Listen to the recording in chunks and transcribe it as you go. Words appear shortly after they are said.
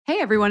Hey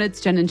everyone, it's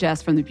Jen and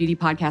Jess from the beauty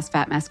podcast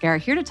Fat Mascara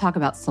here to talk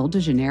about Sol de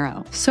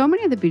Janeiro. So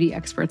many of the beauty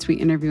experts we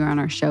interview on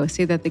our show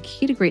say that the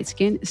key to great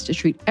skin is to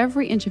treat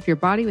every inch of your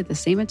body with the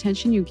same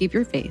attention you give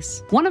your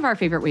face. One of our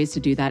favorite ways to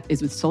do that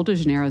is with Sol de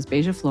Janeiro's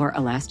Beija Flor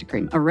Elastic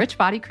Cream, a rich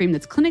body cream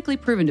that's clinically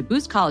proven to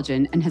boost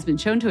collagen and has been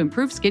shown to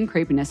improve skin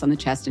crepiness on the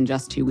chest in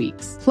just 2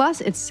 weeks.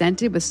 Plus, it's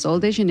scented with Sol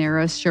de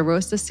Janeiro's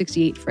Charosta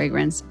 68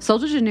 fragrance. Sol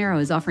de Janeiro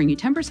is offering you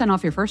 10%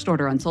 off your first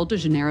order on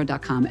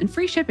soldejaneiro.com and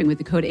free shipping with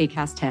the code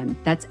ACAST10.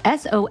 That's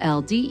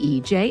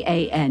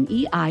SOLDEJANEIRO,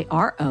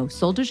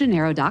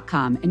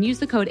 soldejaneiro.com, and use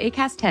the code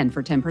ACAST10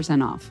 for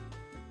 10% off.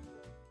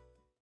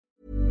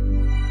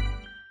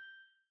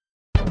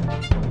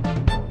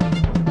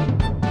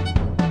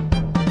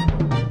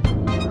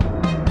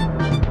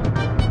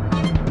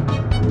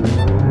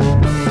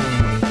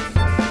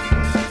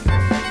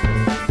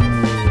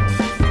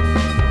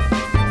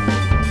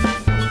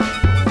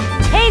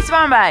 Hej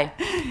Svanberg!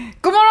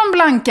 God morgon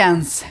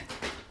Blankens!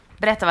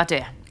 Berätta vart du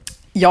är.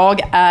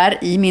 Jag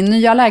är i min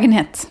nya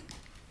lägenhet.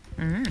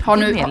 Har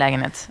du en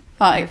lägenhet?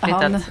 Ja,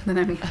 flyttat. Den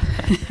är min.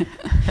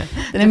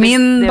 Den är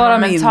min, bara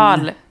min. Det var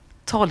en mental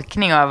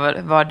tolkning av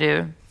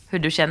hur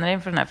du känner dig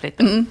inför den här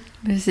flytten.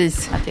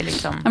 Precis. Att det är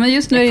liksom ja, men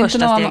just nu är det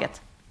första inte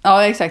steget.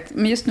 Ja, exakt.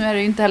 Men just nu är det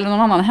ju inte heller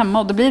någon annan hemma.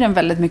 Och då blir den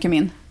väldigt mycket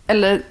min.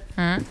 Eller,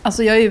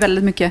 alltså jag är ju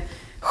väldigt mycket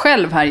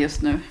själv här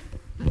just nu.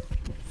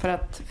 För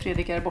att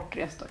Fredrik är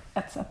bortrest och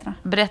etc.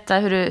 Berätta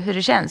hur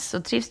det känns.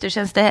 Och trivs du?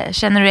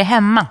 Känner du dig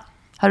hemma?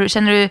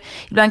 Känner du,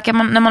 ibland kan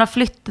man, när man har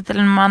flyttat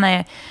eller när man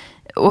är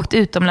åkt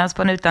utomlands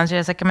på en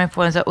utlandsresa, kan man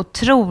få en så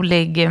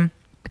otrolig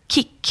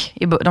kick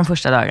i de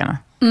första dagarna.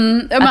 Ja,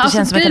 men att det alltså,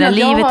 känns som att hela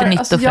livet är nytt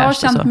och fräscht. Jag har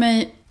känt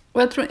mig,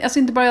 och jag tror, alltså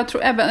inte bara jag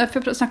tror, även,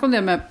 för jag snackade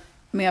om det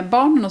med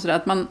barnen och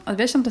sådär, att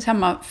vi har känt oss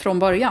hemma från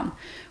början.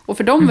 Och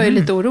för dem var jag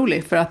lite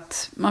orolig, för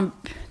att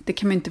det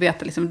kan man inte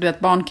veta. Liksom. Du vet,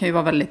 barn kan ju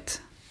vara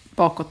väldigt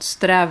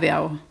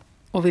bakåtsträviga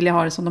och vilja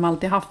ha det som de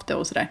alltid haft det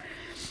och sådär.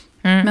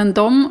 Men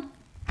de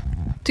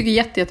tycker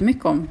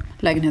jättemycket om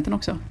lägenheten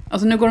också.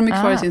 Alltså nu går de ju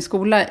kvar i sin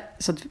skola,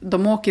 så att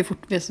de åker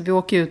ju vi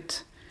åker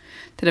ut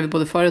till där vi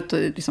bodde förut och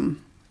liksom,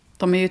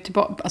 de är ju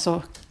tillbaka,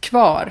 alltså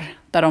kvar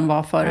där de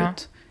var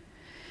förut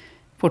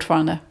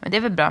fortfarande. Men det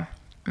är väl bra.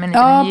 Men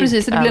ja,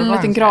 precis, så det blir en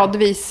liten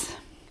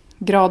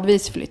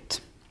gradvis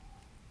flytt.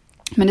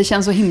 Men det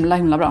känns så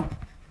himla bra.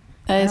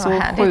 Jag är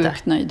så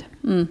sjukt nöjd.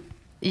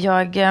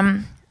 Jag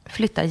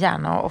flyttar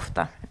gärna och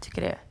ofta. Jag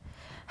tycker det är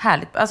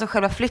härligt. Alltså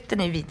själva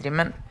flytten är vidrig,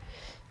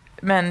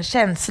 men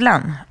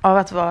känslan av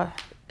att vara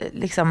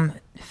liksom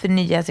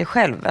förnya sig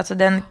själv, alltså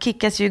den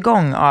kickas ju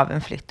igång av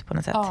en flytt på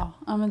något sätt.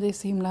 Ja, men det är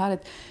så himla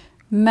härligt.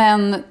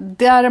 Men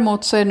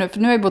däremot så är det nu, för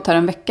nu har jag bott här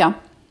en vecka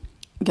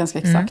ganska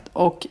exakt,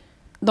 och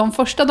de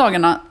första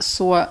dagarna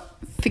så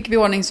fick vi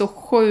ordning så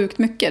sjukt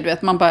mycket. Du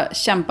vet, man bara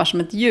kämpar som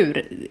ett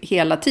djur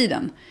hela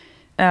tiden.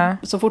 Ja.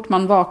 Så fort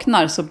man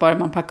vaknar så börjar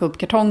man packa upp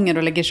kartonger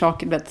och lägger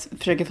saker, vet,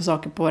 försöker få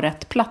saker på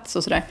rätt plats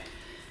och sådär.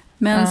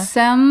 Men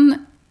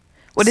sen...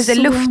 Och det är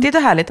så luftigt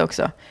och härligt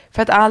också.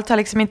 För att allt har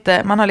liksom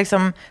inte... Man har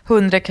liksom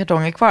 100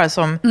 kartonger kvar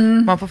som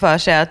man får för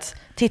sig att...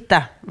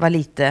 Titta, vad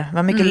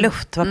mycket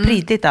luft, vad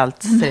prydligt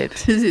allt ser ut.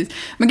 Precis.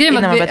 Men grejen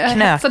var att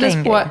vi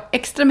hetsades på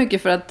extra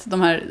mycket för att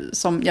de här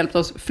som hjälpte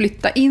oss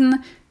flytta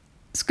in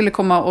skulle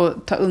komma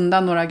och ta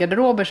undan några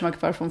garderober som var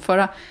kvar från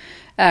förra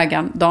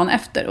ägaren dagen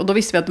efter. Och då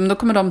visste vi att då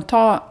kommer de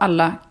ta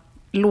alla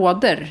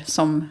lådor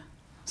som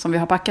vi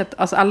har packat.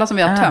 Alltså alla som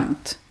vi har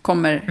tömt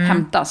kommer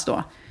hämtas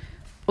då.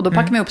 Och då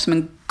packar vi upp som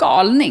en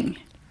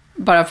galning.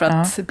 Bara för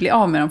att bli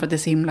av med dem, för att det är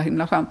så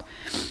himla skönt.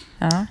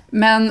 Ja.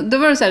 Men då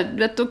var det så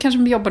här, då kanske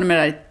vi jobbade med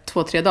det där i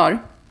 2-3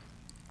 dagar.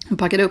 Och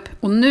packade upp.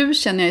 Och nu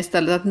känner jag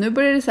istället att nu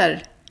börjar det så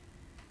här...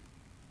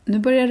 Nu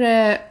börjar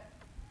det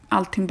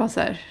allting bara så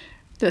här...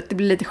 Du vet, det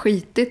blir lite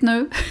skitigt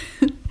nu.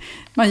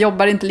 Man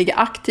jobbar inte lika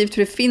aktivt,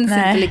 för det finns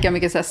inte lika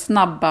mycket så här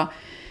snabba...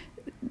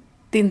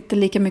 Det är inte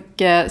lika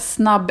mycket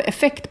snabb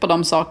effekt på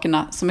de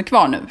sakerna som är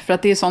kvar nu. För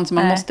att det är sånt som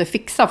man måste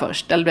fixa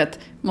först. Eller vet,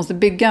 man måste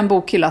bygga en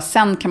bokhylla.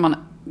 Sen kan man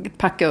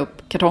packa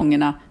upp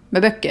kartongerna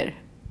med böcker.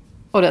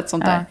 Och det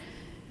sånt där.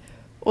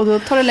 Och då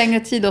tar det längre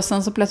tid. Och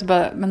sen så plötsligt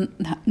bara, men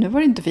nu var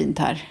det inte fint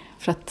här.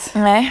 För att du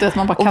vet,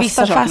 man bara kastar. Och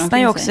vissa fastnar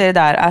ju också i det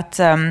där att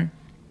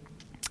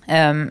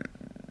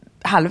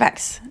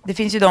halvvägs. Det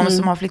finns ju de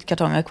som har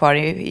flyttkartonger kvar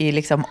i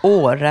liksom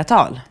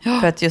åratal.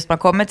 För att just man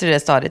kommer till det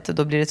stadiet och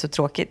då blir det så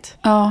tråkigt.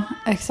 Ja,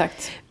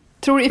 exakt.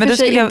 Tror i och för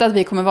sig inte att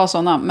vi kommer vara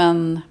såna,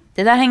 men...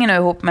 Det där hänger nog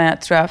ihop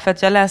med, tror jag. För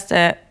att jag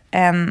läste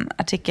en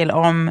artikel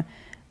om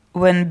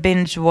when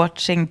binge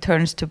watching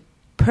turns to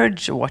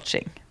purge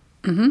watching.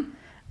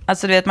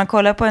 Alltså du vet, man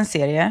kollar på en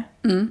serie.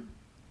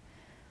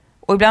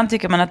 Och ibland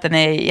tycker man att den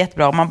är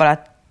jättebra. Och man bara,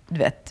 du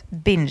vet,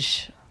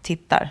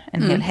 binge-tittar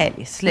en hel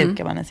helg.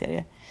 Slukar man en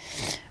serie.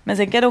 Men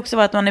sen kan det också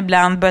vara att man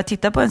ibland börjar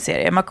titta på en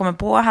serie. Man kommer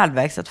på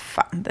halvvägs att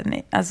fan, den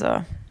är,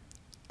 alltså,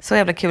 så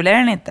jävla kul är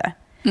den inte.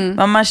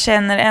 Men man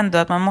känner ändå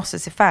att man måste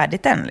se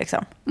färdigt den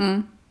liksom.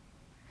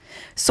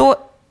 Så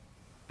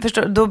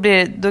förstår,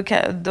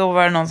 då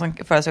var det någon som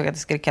föreslog att det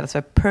skulle kallas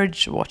för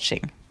purge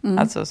watching.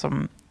 Alltså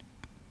som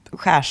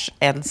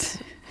skärselds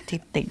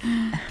tittning.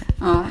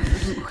 Ja,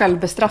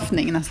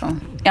 självbestraffning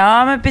nästan.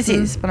 Ja, men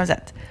precis, på något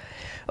sätt.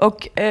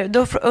 Och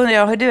då undrar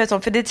jag hur du är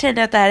så, för det känner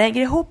jag att det här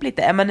hänger ihop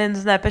lite. Är man en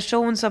sån där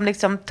person som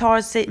liksom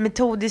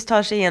metodiskt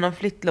tar sig igenom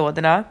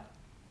flyttlådorna,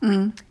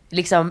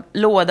 liksom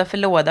låda för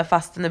låda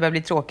fastän det börjar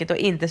bli tråkigt och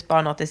inte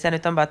spara något i sen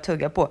utan bara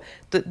tugga på.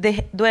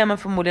 Då är man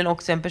förmodligen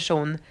också en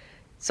person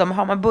som,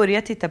 har man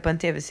börjat titta på en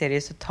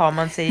tv-serie så tar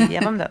man sig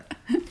igenom den.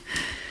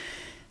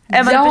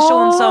 Är man en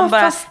person som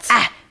bara,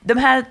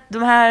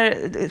 de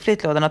här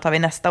flyttlådorna tar vi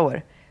nästa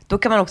år. Då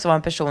kan man också vara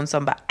en person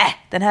som bara,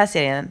 den här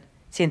serien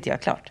ser inte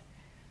jag klart.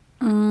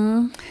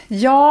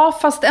 Ja,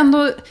 fast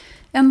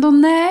ändå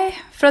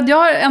nej. För att jag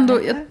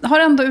har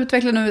ändå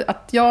utvecklat nu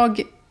att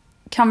jag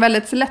kan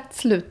väldigt lätt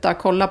sluta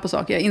kolla på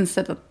saker. Jag har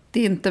insett att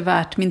det är inte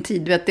värt min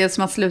tid. Du vet, det är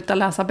som att sluta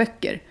läsa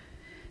böcker.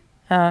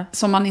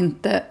 Som man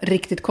inte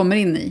riktigt kommer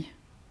in i.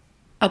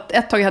 Att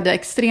ett tag hade jag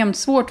extremt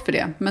svårt för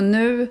det. Men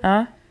nu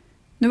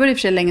var det i och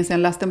för sig länge sedan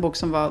jag läste en bok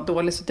som var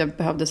dålig så att jag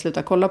behövde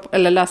sluta kolla på,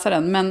 eller läsa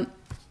den. Men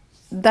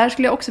där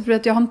skulle jag också, för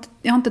att jag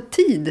har inte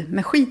tid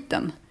med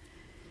skiten.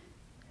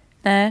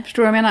 Nej.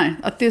 Förstår du vad jag menar?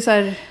 Att det är så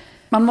här,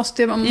 man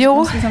måste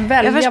liksom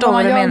välja vad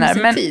man gör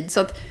med sin tid.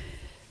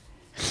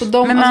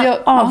 Men man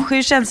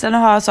avskyr känslan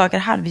att ha saker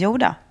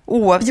halvgjorda.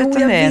 Oavsett om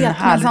det är en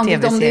halv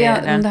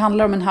tv-serie. Om det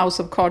handlar om en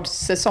House of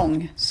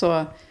Cards-säsong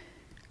så...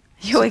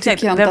 Jo,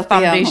 exakt. Vem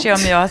fan bryr sig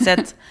om jag har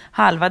sett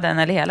halva den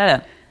eller hela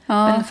den.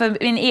 Ja. Men för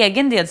min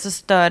egen del så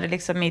stör det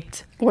liksom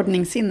mitt...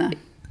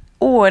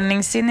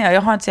 Ordningssinne,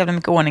 jag har inte så jävla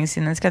mycket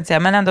ordningssinne, ska jag inte säga.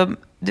 Men ändå,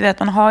 du vet,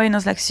 man har ju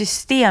någon slags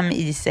system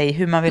i sig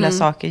hur man vill ha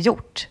saker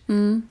gjort.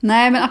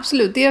 Nej, men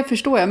absolut, det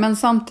förstår jag. Men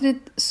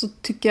samtidigt så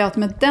tycker jag att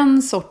med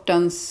den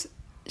sortens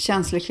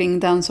känslor kring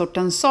den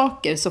sortens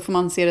saker så får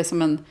man se det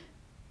som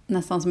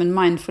nästan som en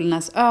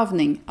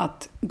mindfulness-övning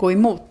att gå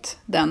emot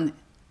den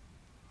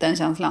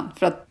känslan.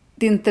 För att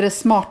det är inte det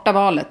smarta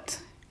valet.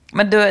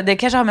 Men det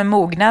kanske har med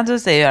mognad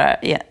att göra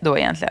då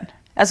egentligen.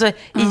 Alltså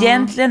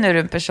egentligen är du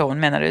en person,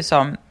 menar du,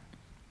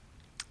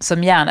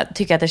 som gärna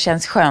tycker att det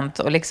känns skönt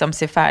att liksom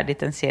se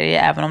färdigt en serie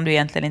även om du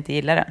egentligen inte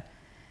gillar den.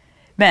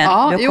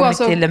 Men du har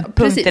kommit till den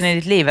punkten i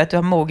ditt liv att du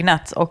har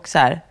mognat och så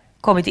här,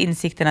 kommit till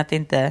insikten att det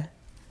inte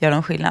gör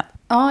någon skillnad.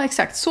 Ja,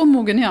 exakt. Så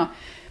mogen är jag.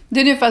 Det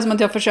är ungefär som att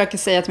jag försöker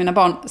säga till mina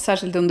barn,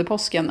 särskilt under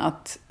påsken,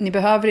 att ni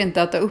behöver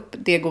inte äta upp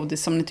det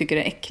godis som ni tycker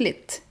är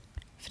äckligt.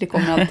 För det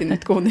kommer alltid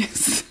nytt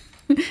godis.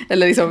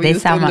 Eller liksom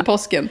just under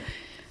påsken.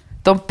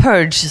 De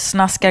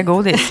purge-snaskar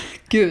godis.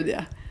 Gud, ja.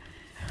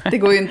 Det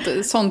går ju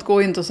inte, sånt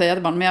går ju inte att säga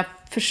till barn. Men jag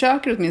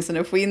försöker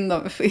åtminstone få in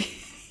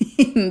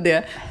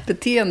det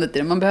beteendet i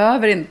det. Man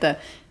behöver inte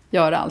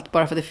göra allt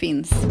bara för att det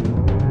finns.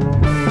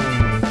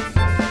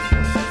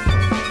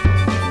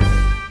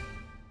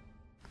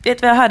 Vet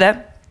du vad jag hörde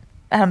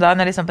häromdagen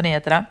när jag lyssnade på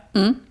nyheterna?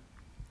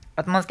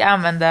 Att man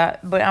ska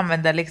börja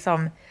använda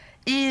liksom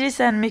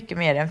irisen mycket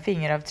mer än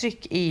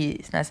fingeravtryck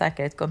i såna här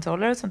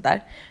säkerhetskontroller och sånt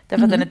där.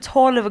 Därför att den är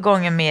 12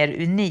 gånger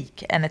mer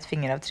unik än ett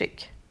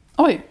fingeravtryck.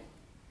 Oj.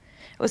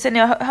 Och sen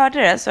jag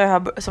hörde det så har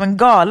jag som en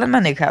galen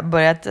människa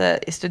börjat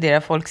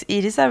studera folks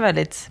irisar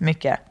väldigt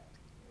mycket.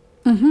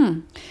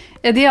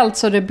 Är det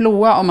alltså det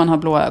blåa om man har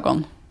blå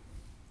ögon?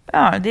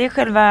 Ja, det är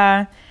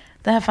själva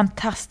den här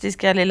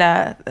fantastiska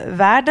lilla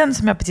världen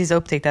som jag precis har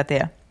upptäckt att det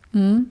är.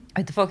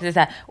 Att folk är så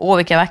här,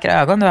 vilka vackra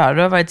ögon du har.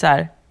 Du har varit så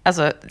här,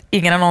 alltså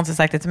ingen har någonsin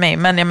sagt det till mig,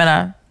 men jag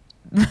menar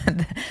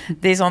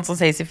det är sånt som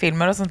sägs i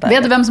filmer och sånt där.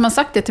 Vet du vem som har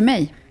sagt det till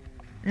mig?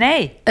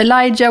 Nej.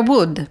 Elijah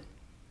Wood.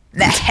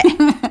 Nej.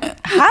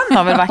 Han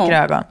har väl vackra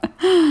ögon?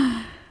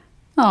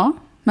 Ja,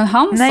 men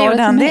han sa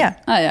det till mig.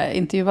 Nej, jag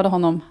intervjuade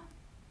honom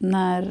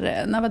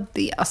när var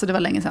det? Alltså det var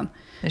länge sedan.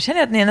 Nu känner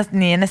jag att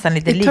ni är nästan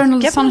lite Eternal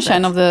lika. Eternal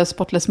Sunshine of the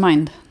Spotless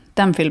Mind.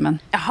 Den filmen.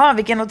 Jaha,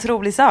 vilken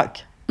otrolig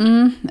sak.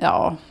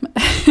 Ja.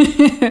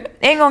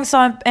 En gång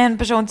sa en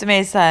person till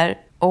mig så här: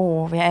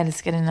 jag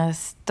älskar dina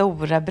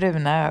stora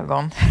bruna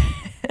ögon.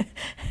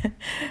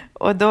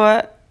 Och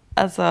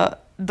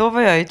då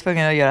var jag ju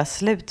tvungen att göra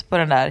slut på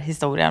den där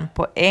historien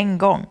på en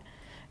gång.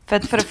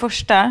 För det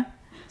första,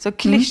 så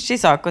klyschig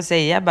sak att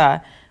säga bara,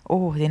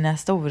 dina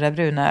stora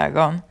bruna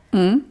ögon.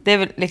 Det är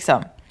väl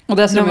liksom... Och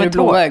dessutom är du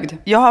blåögd.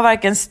 Jag har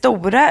varken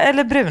stora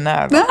eller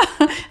bruna ögon.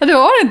 Du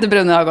har inte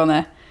bruna ögon,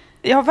 nej.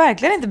 Jag har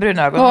verkligen inte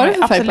bruna ögon. Vad har du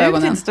för färg på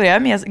ögonen? Inte stora, jag har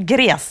med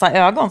gresa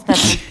ögon, såna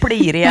här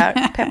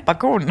pliriga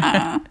pepparkorn.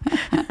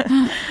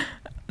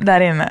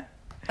 Där inne.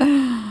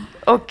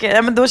 Och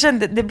men då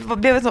kände det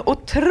blev så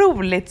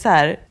otroligt så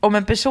här, om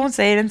en person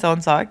säger en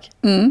sån sak,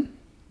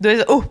 då är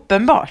det så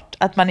uppenbart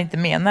att man inte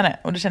menar det.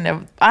 Och då kände jag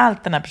att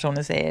allt den här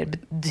personen säger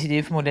betyder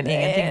ju förmodligen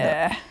ingenting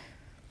då.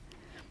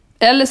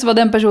 Eller så var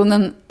den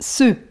personen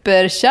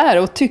superkär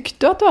och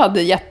tyckte att du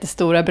hade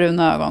jättestora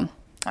bruna ögon.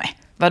 Nej,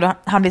 vadå?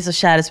 Han blir så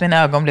kär så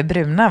mina ögon blir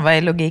bruna. Vad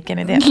är logiken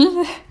i det?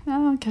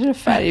 Ja, kanske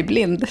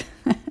färgblind.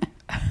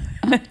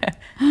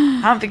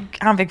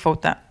 Han fick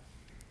fota.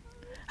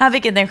 Han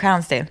fick inte en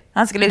chans till.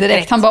 Han skulle ut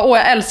direkt. Han bara,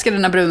 jag älskar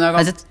dina bruna ögon.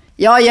 Alltså,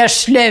 jag gör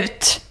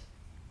slut!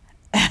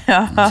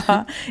 Ja,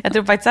 jag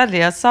tror faktiskt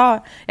aldrig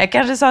jag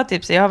kanske sa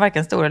typ så jag har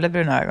varken stora eller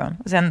bruna ögon.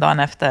 Och sen dagen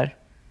efter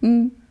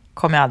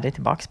kom jag aldrig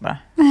tillbaks bara.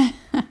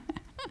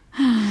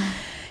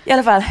 I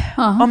alla fall,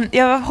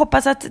 jag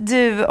hoppas att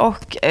du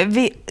och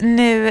vi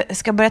nu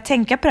ska börja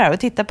tänka på det här och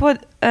titta på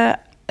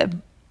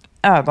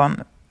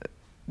ögon.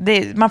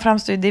 Man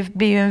framstår, det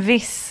blir ju en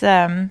viss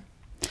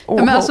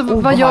men alltså,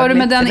 vad gör du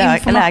med den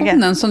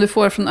informationen som du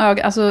får från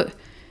ögat? Alltså,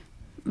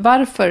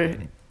 varför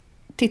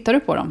tittar du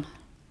på dem?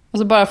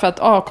 Alltså bara för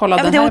att kolla,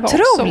 den här var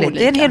också olika.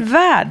 Det är en hel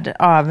värld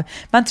av...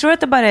 Man tror att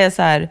det bara är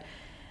så här...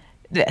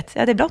 Du vet, det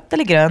är blått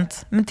eller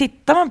grönt. Men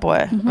tittar man på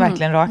det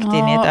verkligen rakt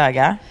in i ett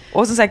öga.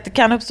 Och som sagt, det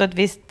kan uppstå ett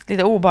visst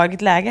lite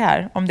obehagligt läge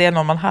här. Om det är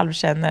någon man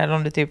halvkänner eller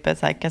om det typ är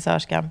så här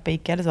kassörskan,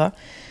 pika eller så.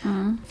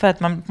 För att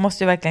man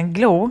måste ju verkligen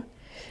glo.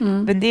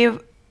 Men det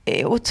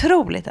är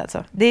otroligt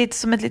alltså. Det är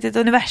som ett litet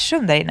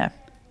universum där inne.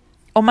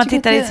 Om man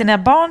tittar i sina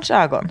barns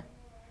ögon.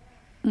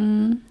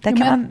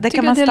 Där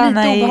kan man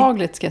stanna i... Det är lite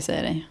obehagligt, ska jag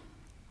säga dig.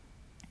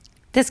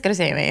 Det ska du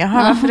säga mig.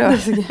 Jaha,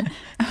 varför då?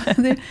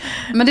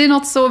 Men det är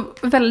något så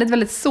väldigt,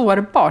 väldigt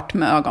sårbart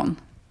med ögon.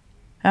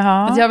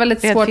 Jaha, alltså jag har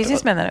väldigt svårt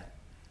fysiskt menar du?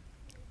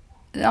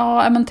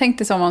 Ja, men tänk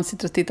dig som man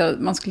sitter och tittar.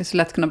 Man skulle så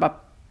lätt kunna bara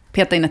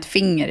peta in ett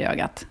finger i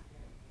ögat.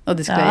 Och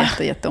det skulle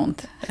göra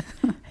jätteont.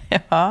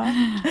 Ja,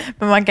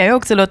 men man kan ju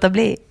också låta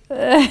bli.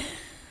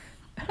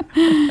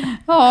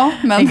 Ja,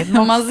 men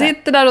om man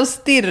sitter där och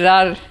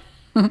stirrar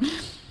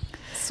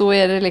så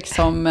är det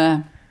liksom...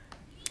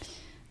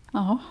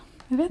 Ja,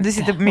 jag vet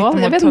inte.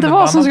 Jag vet inte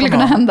vad som skulle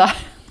kunna hända.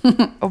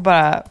 Och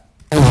bara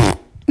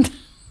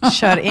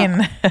kör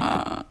in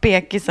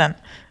pekisen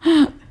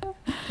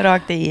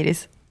rakt i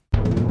iris.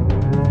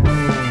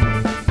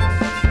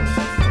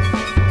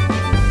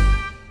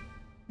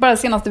 Bara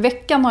senaste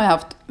veckan har jag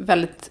haft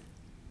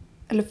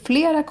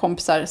flera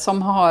kompisar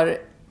som har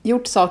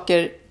gjort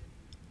saker,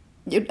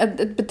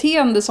 ett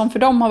beteende som för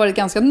dem har varit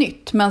ganska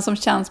nytt, men som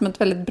känns som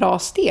ett väldigt bra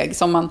steg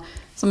som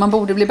man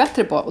borde bli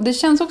bättre på. Och det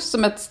känns också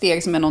som ett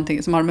steg som är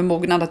någonting som har med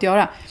mognad att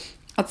göra.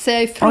 Att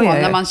säga ifrån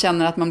när man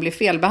känner att man blir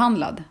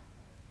felbehandlad.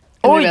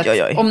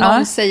 Om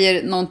någon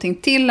säger någonting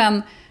till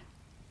en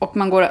och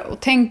man går och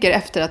tänker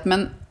efter att,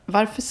 men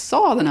varför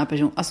sa den här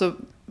personen? Alltså,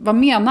 vad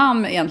menar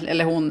han egentligen,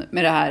 eller hon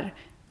med det här?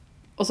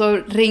 Och så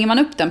ringer man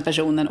upp den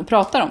personen och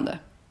pratar om det.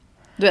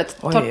 Du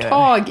vet, tar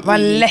tag i... Vad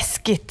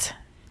läskigt.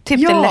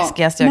 Typ det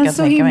läskigaste jag kan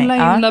tänka mig. Men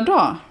så himla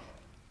bra.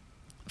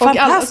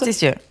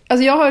 Fantastiskt ju.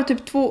 Alltså jag har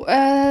typ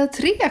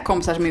 3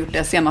 kompisar som har gjort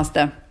det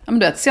senaste... Ja, men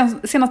du vet,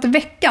 senaste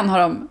veckan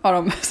har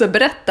de så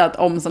berättat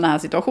om såna här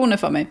situationer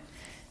för mig.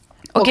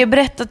 Okej,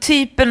 berätta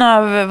typen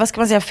av, vad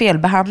ska man säga,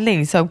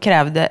 felbehandling som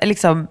krävde,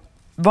 liksom,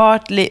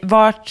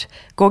 vart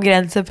går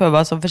gränsen för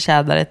vad som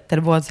förtjänar ett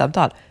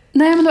telefonsamtal?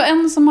 Nej, men då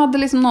en som hade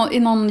liksom i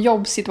någon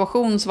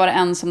jobbsituation, så var det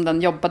en som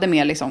den jobbade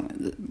med liksom,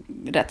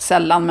 rätt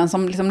sällan, men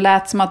som liksom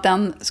lät som att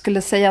den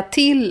skulle säga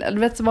till, du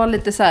vet, så var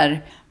lite så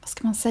här, vad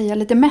ska man säga,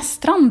 lite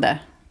mästrande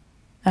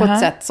på ett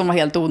sätt som var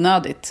helt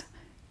onödigt.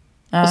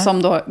 Och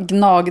som då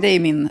gnagde i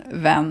min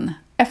vän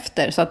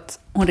efter, så att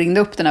hon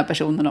ringde upp den här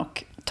personen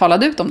och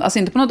talade ut om det. Alltså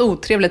inte på något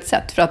otrevligt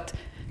sätt, för att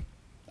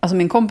alltså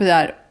min kompis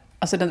är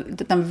alltså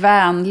den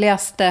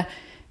vänligaste,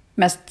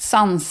 mest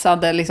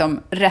sansade, liksom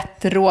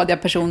rättrådiga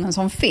personen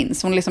som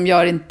finns. Hon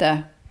liksom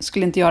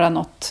skulle inte göra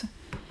något,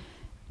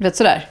 vet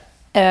sådär.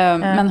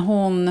 Men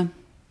hon...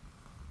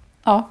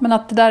 Ja, men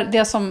att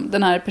det som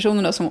den här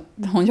personen då, som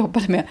hon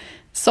jobbade med,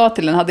 sa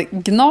till den, hade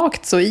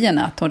gnagt så i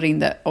henne att hon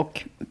ringde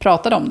och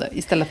pratade om det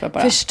istället för att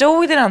bara...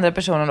 Förstod den andra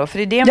personen då? För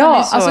det är det man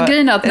är så... alltså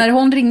grejen är att när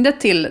hon ringde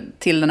till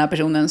den här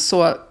personen,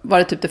 så var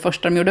det typ det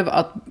första de gjorde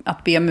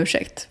att be om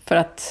ursäkt. För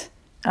att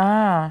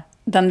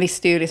den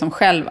visste ju liksom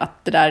själv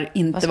att det där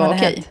inte var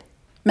okej.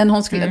 Men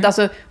hon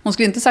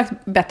skulle inte sagt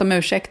bett om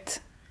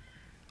ursäkt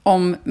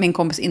om min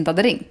kompis inte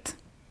hade ringt.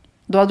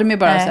 Då hade de ju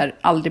bara så här,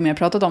 aldrig mer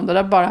pratat om det.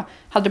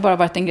 Hade det bara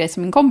varit en grej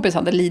som min kompis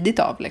hade lidit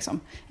av. Liksom.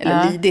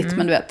 Eller lidit,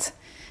 men du vet.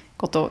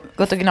 Gått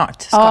och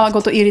gnagt. Ja,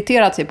 gått och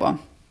irriterat sig på.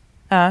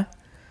 Ja.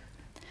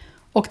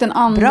 Och den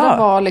andra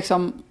var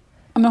liksom...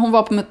 Men hon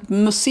var på ett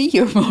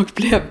museum och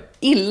blev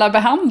illa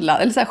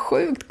behandlad. Eller så här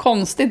sjukt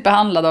konstigt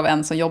behandlad av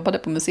en som jobbade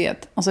på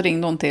museet. Och så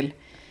ringde hon till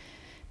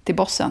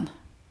bossen.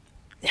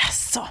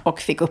 Jaså. Och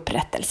fick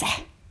upprättelse.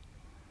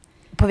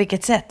 På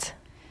vilket sätt?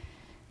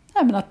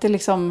 Nej, men att det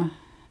liksom...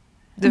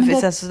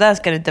 Så där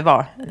ska det inte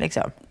vara,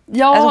 liksom.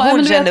 Ja, alltså hon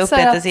men kände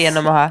upprättelse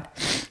genom att ha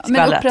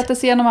skvallrat. Men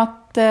upprättelse genom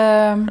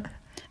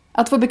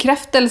att få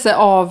bekräftelse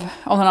av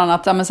någon annan.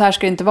 Att men så här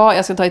ska det inte vara,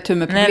 jag ska ta itu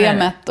med problemet.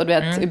 Nej. Och du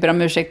vet, vi ber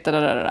om ursäkt.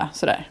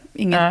 Sådär.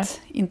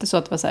 Inte så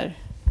att det var så här,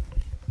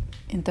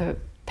 inte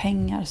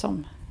pengar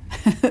som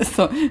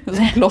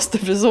plåster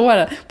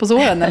på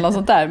såren eller något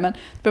sånt där. Men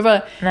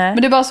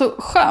det var så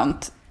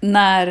skönt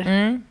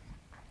när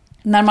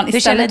man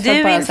istället för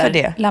att bara så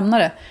här, lämna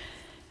det.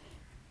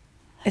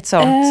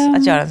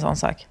 Att göra en sån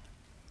sak.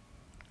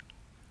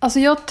 Alltså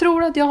jag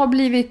tror att jag har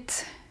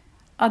blivit...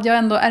 Att jag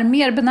ändå är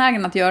mer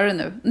benägen att göra det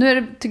nu. Nu är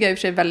det, tycker jag i och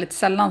för sig, väldigt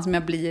sällan som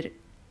jag blir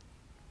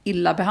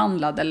illa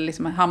behandlad. Eller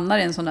liksom hamnar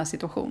i en sån där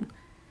situation.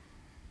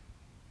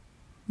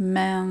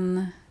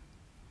 Men...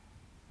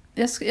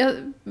 Jag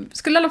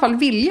skulle i alla fall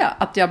vilja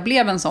att jag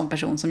blev en sån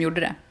person som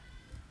gjorde det.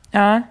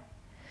 Ja.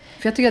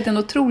 För jag tycker att det är en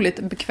otroligt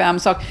bekväm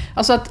sak.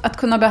 Alltså att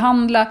kunna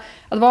behandla,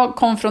 att vara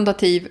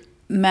konfrontativ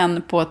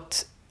men på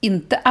ett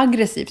inte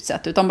aggressivt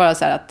sätt, utan bara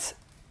så här att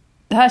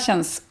det här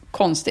känns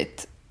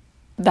konstigt.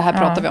 Det här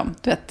pratar vi om,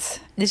 du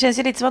vet. Det känns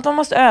ju lite som att man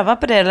måste öva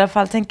på det, eller i alla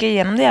fall tänka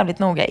igenom det jävligt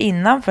noga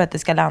innan för att det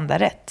ska landa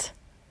rätt.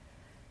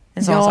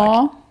 En sån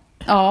sak.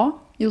 Ja,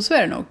 jo så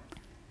är det nog.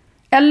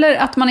 Eller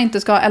att man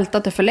inte ska ha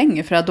ältat det för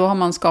länge, för att då har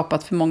man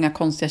skapat för många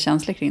konstiga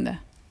känslor kring det.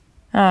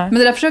 Ja. Men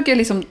det där försöker jag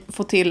liksom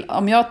få till,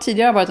 om jag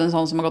tidigare har varit en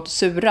sån som har gått och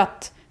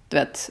surat, du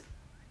vet,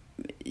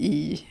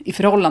 i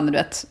förhållande, du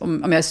vet,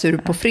 om jag är sur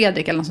på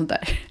Fredrik eller något sånt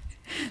där.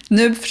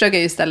 Nu försöker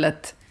jag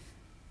istället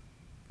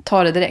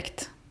ta det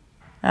direkt.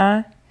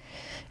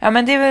 Ja,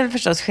 men det är väl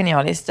förstås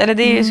genialiskt. Eller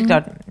det är ju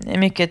såklart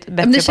mycket bättre.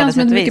 Men det känns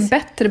som ett mycket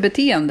bättre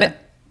beteende.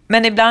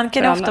 Men ibland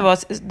kan det ofta vara,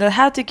 det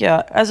här tycker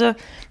jag, alltså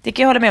det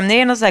kan jag hålla med om,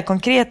 det är något så här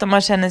konkret om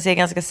man känner sig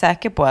ganska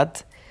säker på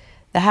att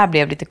det här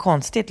blev lite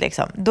konstigt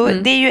liksom. Då,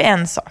 det är ju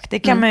en sak, det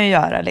kan man ju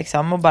göra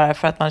liksom, och bara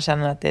för att man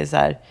känner att det är så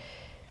här,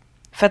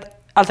 för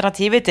att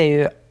alternativet är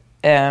ju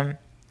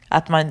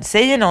att man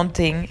säger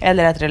någonting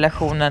eller att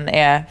relationen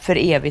är för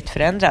evigt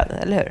förändrad,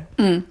 eller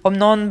hur? Om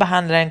någon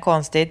behandlar en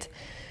konstigt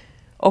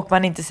och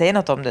man inte säger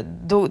något om det,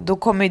 då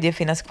kommer ju det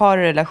finnas kvar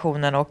i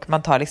relationen och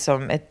man tar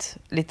liksom ett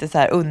lite så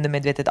här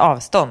undermedvetet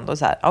avstånd och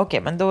så här,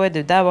 okej, men då är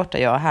du där borta,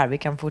 jag är här, vi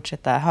kan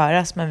fortsätta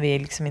höras, men vi är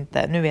liksom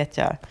inte, nu vet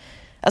jag.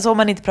 Alltså om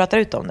man inte pratar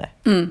ut om det.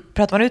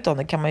 Pratar man ut om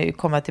det kan man ju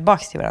komma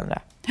tillbaka till varandra.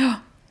 Ja.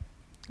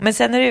 Men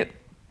sen är det ju,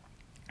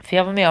 för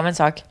jag var med om en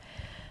sak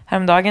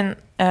häromdagen,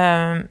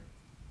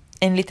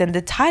 en liten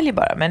detalj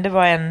bara, men det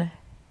var en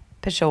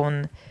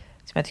person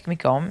som jag tycker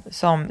mycket om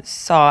som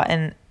sa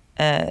en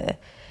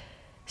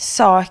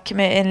sak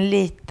med en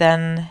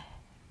liten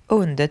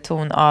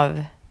underton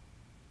av,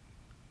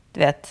 du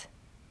vet,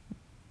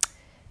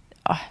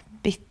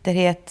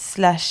 bitterhet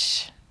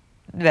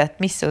 / du vet,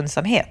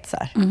 missundsamhet så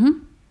här.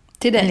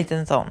 Till dig. En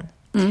liten sån.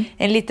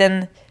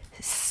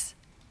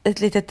 Ett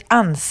litet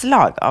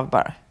anslag av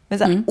bara. Men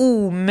så här,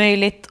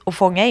 omöjligt att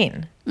fånga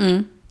in.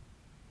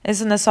 En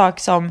sån där sak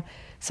som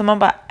man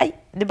bara,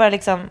 det bara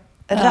liksom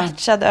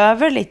ratchade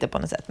över lite på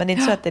något sätt. Men det är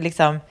inte så att det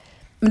liksom...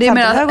 Men det är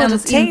mer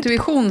ens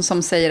intuition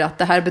som säger att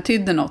det här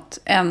betyder något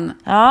än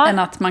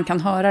att man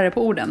kan höra det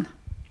på orden.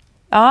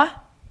 Ja,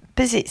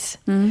 precis.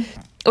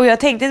 Och jag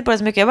tänkte inte på det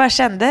så mycket. Jag bara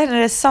kände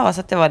när det sa så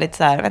att det var lite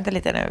så här, vänta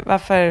lite nu,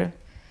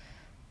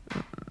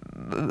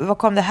 var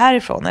kom det här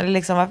ifrån? Eller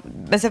liksom,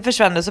 men sen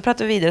försvann det och så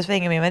pratade vi vidare, så var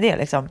ingen mer med det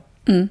liksom.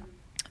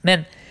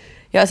 Men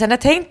jag sen har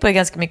tänkt på det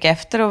ganska mycket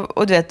efter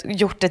och du vet,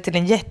 gjort det till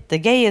en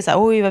jättegrej och så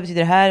här, oj, vad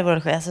betyder det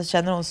här? Så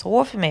känner hon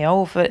så för mig,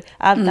 och för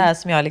allt det här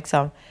som jag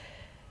liksom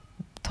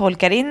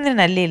tolkar in i den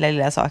här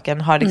lilla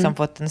saken har liksom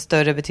fått en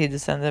större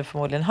betydelse än det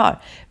förmodligen har.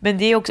 Men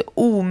det är också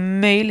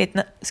omöjligt,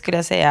 skulle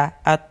jag säga,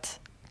 att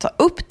ta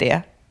upp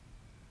det.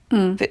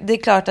 För det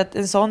är klart att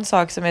en sån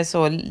sak som är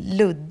så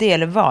luddig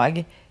eller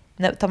vag,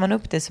 när tar man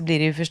upp det så blir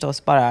det ju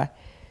förstås bara,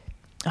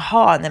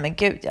 jaha, nej men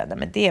gud, nej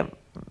men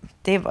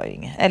det var ju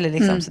inget, eller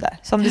liksom sådär.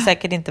 Som det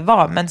säkert inte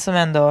var, men som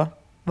ändå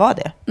var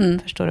det.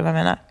 Förstår du vad jag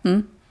menar?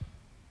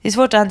 Det är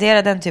svårt att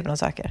hantera den typen av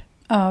saker.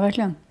 Ja,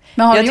 verkligen.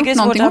 Men har jag du tycker gjort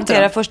det är svårt att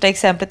hantera det första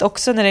exemplet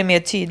också när det är mer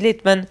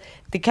tydligt, men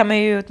det kan man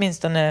ju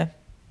åtminstone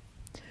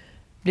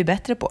bli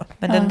bättre på.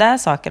 Men den där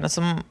saken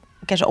som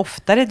kanske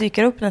oftare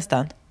dyker upp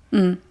nästan.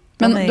 Men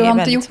du har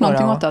inte gjort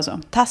någonting åt det alltså?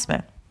 Tas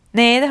med.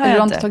 Nej, det har jag inte. Du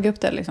har inte tagit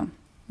upp det liksom?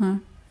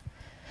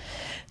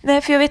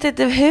 Nej, för jag vet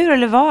inte hur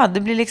eller vad.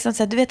 Det blir liksom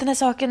så här, du vet den här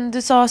saken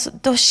du sa,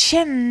 då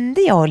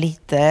kände jag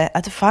lite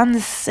att det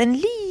fanns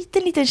en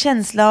liten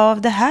känsla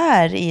av det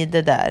här i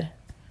det där.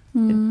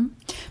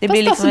 Det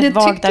blir liksom ett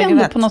vagt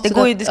argument.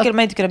 Det skulle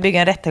man inte kunna bygga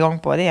en rättegång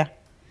på, det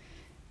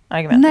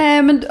argumentet.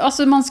 Nej, men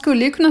alltså, man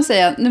skulle ju kunna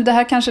säga, nu det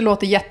här kanske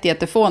låter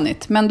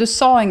jättefånigt, men du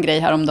sa en grej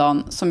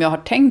häromdagen som jag har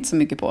tänkt så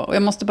mycket på. Och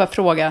jag måste bara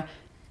fråga,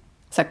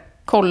 så här,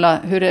 kolla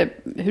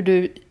hur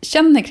du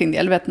känner kring det,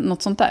 eller vet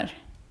något sånt där.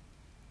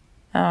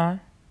 Ja.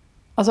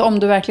 Alltså om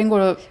du verkligen går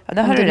och,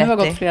 om du nu har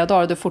gått flera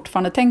dagar och du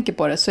fortfarande tänker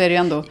på det, så är det ju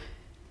ändå...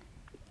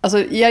 Alltså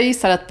jag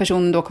gissar att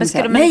personen då kommer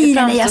säga, nej,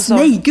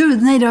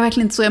 det var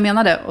verkligen inte så jag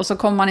menade. Och så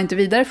kommer man inte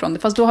vidare ifrån det.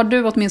 Fast då har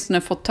du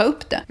åtminstone fått ta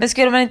upp det. Men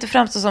skulle man inte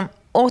framstå som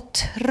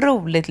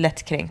otroligt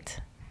lättkränkt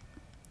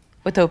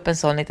och ta upp en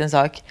sån liten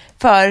sak?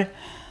 För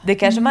det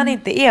kanske man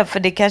inte är, för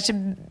det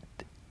kanske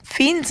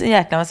finns en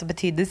jäkla massa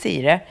betydelse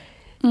i det.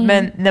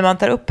 Men när man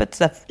tar upp ett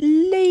så här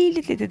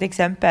löjligt litet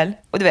exempel,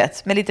 och du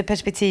vet, med lite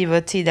perspektiv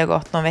och tid har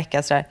gått någon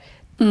vecka så där,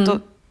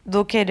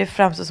 då kan det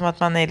framstå som att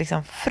man är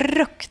liksom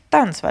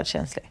fruktansvärt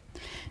känslig.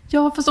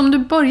 Ja, fast om du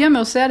börjar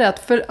med att säga det, att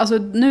för, alltså,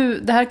 nu,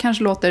 det här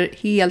kanske låter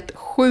helt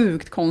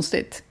sjukt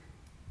konstigt,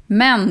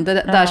 men det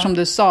där som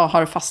du sa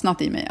har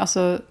fastnat i mig.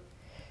 Alltså,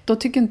 då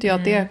tycker inte jag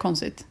att det är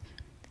konstigt.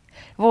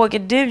 Vågar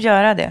du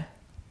göra det?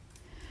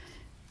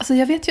 Alltså,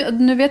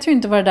 nu vet jag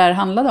inte vad det där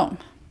handlade om.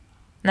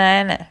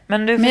 Nej,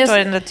 men du förstår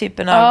den där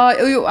typen av... Ja,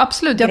 jo,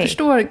 absolut. Jag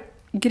förstår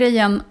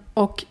grejen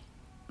och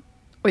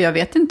jag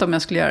vet inte om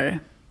jag skulle göra det.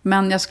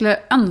 Men jag skulle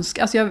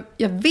önska... Alltså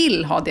jag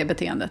vill ha det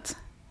beteendet.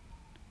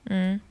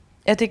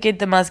 Jag tycker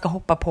inte man ska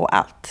hoppa på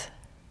allt.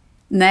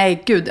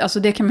 Nej, gud, alltså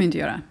det kan man ju inte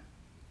göra.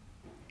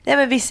 Nej,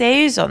 men vissa är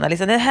ju sådana.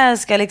 Liksom, det här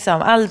ska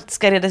liksom, allt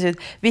ska redas ut.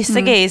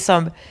 Vissa grejer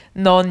som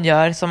någon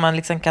gör som man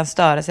liksom kan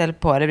störa sig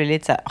på. Det blir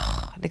lite så här,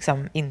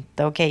 liksom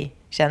inte okej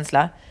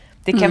känsla.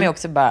 Det kan vi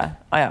också bara,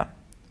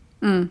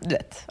 du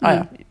vet.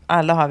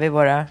 Alla har vi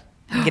våra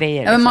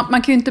grejer. Ja, men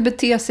man kan ju inte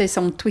bete sig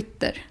som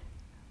Twitter.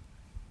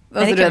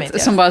 Alltså, Nej, det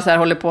som bara så här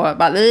håller på.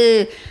 Bara,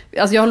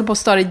 alltså jag håller på att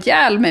störa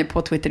ihjäl mig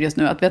på Twitter just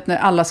nu. Att vet, när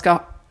alla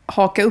ska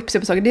haka upp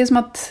sig på saker. Det är som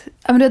att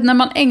när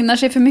man ägnar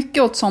sig för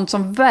mycket åt sånt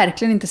som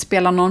verkligen inte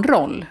spelar någon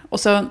roll. Och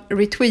så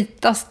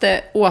retweetas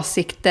det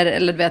åsikter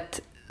eller vet,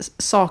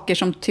 saker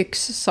som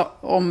tycks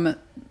om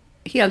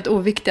helt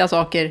oviktiga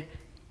saker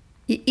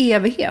i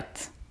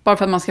evighet. Bara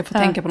för att man ska få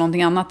tänka på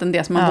någonting annat än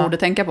det som man borde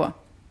tänka på.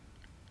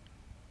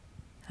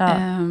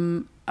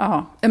 Men,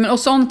 och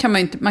sånt kan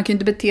man kan ju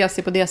inte bete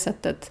sig på det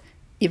sättet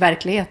i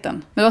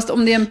verkligheten. Men fast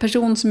om det är en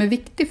person som är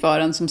viktig för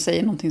en som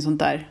säger någonting sånt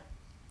där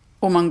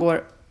och man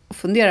går och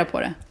funderar på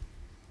det,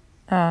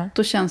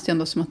 då känns det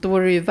ändå som att då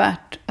är det ju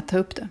värt att ta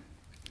upp det.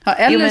 Ja,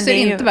 eller så är det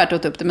inte värt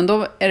att ta upp det, men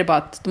då är det bara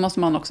att då måste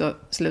man också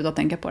sluta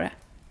tänka på det.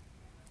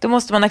 Då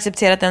måste man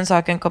acceptera att den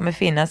saken kommer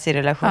finnas i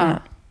relationen.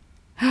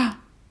 Ja.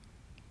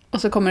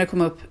 Och så kommer det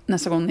komma upp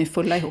nästa gång ni är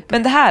fulla ihop.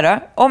 Men det här då,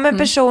 om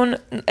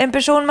en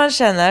person man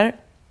känner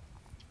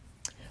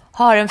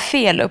har en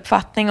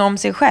feluppfattning om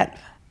sig själv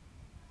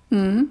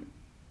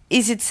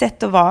i sitt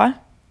sätt att vara.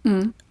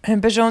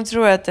 En person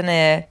tror att den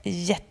är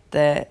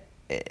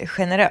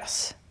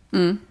jättegenerös.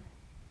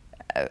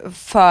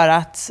 För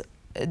att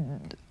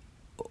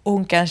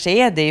hon kanske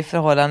är det i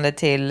förhållande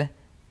till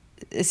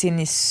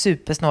sin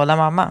supersnåla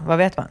mamma. Vad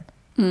vet man?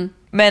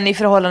 Men i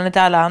förhållande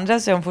till alla andra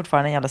så är hon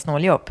fortfarande en jävla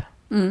snåljobb.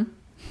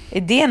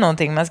 Är det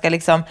någonting man ska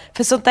liksom...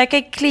 För sånt där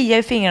kan klia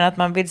i fingrarna att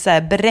man vill så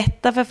här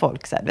berätta för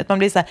folk. Så här. Vet, man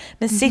blir så här,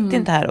 men sitt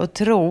inte här och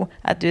tro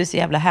att du är så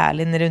jävla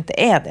härlig när du inte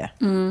är det.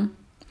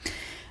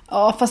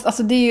 Ja, fast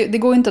alltså det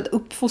går inte att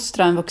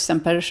uppfostra en vuxen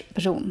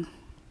person.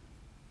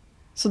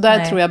 Så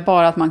där tror jag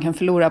bara att man kan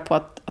förlora på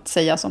att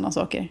säga sådana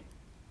saker.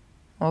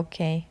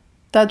 Okej.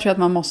 Där tror jag att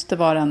man måste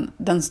vara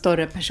den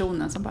större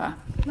personen som bara...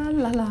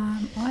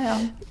 Ja.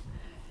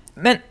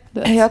 Men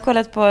jag har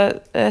kollat på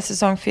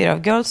säsong 4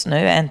 av Girls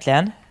nu,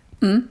 äntligen.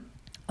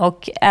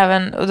 Och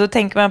då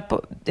tänker man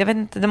på, jag vet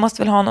inte, det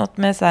måste väl ha något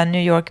med så här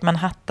New York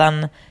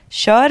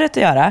Manhattan-köret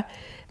att göra.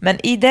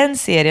 Men i den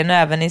serien och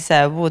även i så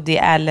här Woody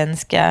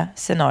Allenska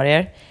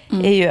scenarier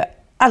är ju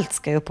allt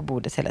ska upp på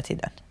bordet hela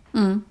tiden.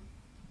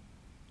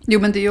 Jo,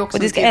 men det är ju också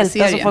och det ska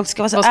ältas och folk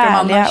ska vara så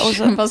ärliga.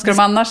 Vad ska de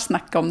annars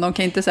snacka om? De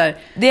kan inte så här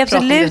det är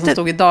absolut prata om det som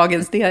stod i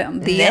dagens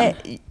DN.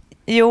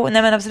 Nej,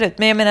 men absolut.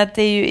 Men jag menar att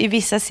det är ju i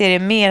vissa serier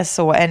mer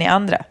så än i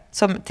andra.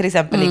 Som till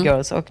exempel i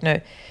Girls. Och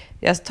nu,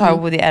 jag tar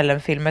Woody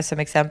Allen-filmer som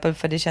exempel.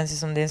 För det känns ju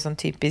som det är en sån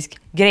typisk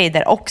grej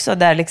där också.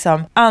 Där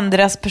liksom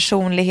andras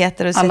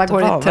personligheter och sätt att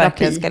vara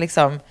verkligen ska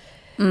liksom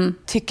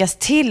tyckas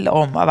till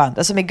om av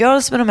andra. Som i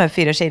Girls med de här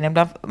 4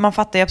 tjejerna. Man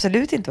fattar ju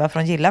absolut inte varför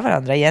de gillar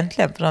varandra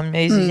egentligen. För de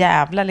är ju så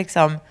jävla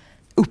liksom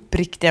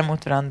uppriktiga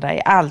mot varandra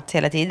i allt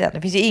hela tiden.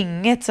 Det finns ju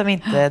inget som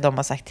inte de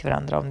har sagt till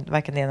varandra om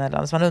varken det ena eller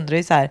andra. Så man undrar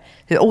ju så här,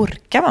 hur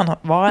orkar man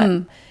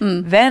vara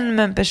vän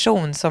med en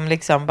person som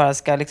liksom bara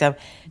ska liksom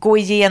gå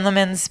igenom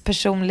ens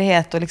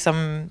personlighet och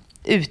liksom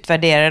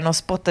utvärdera den och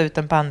spotta ut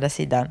den på andra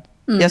sidan.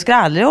 Jag skulle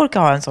aldrig orka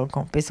ha en sån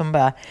kompis som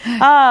bara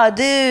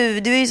du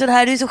är ju sån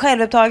här, du är så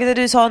självupptagen och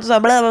du är sån och så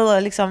bla bla bla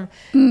liksom.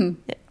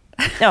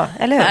 Ja,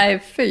 eller hur?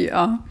 Nej, fy,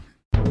 ja.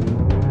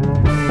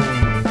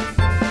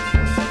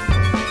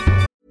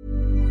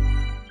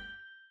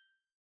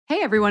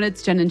 Hey everyone,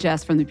 it's Jen and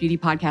Jess from the beauty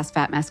podcast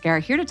Fat Mascara,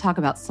 here to talk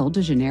about Sol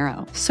de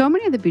Janeiro. So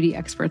many of the beauty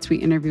experts we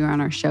interview on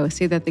our show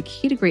say that the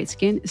key to great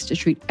skin is to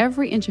treat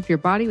every inch of your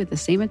body with the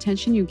same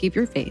attention you give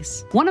your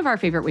face. One of our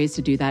favorite ways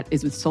to do that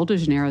is with Sol de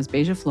Janeiro's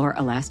Beija Flor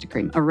Elastic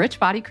Cream, a rich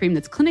body cream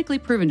that's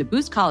clinically proven to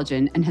boost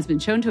collagen and has been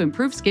shown to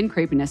improve skin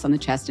crepiness on the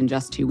chest in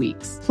just 2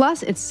 weeks.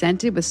 Plus, it's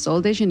scented with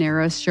Sol de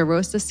Janeiro's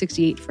Charosta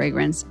 68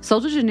 fragrance. Sol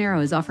de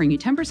Janeiro is offering you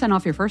 10%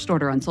 off your first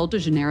order on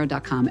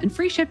soldejaneiro.com and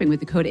free shipping with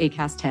the code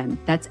ACAST10.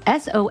 That's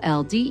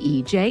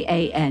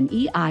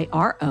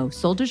SOLDEJANEIRO,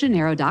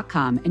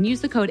 soldejaneiro.com, and use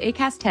the code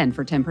ACAST10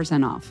 for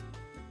 10% off.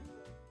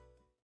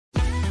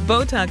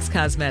 Botox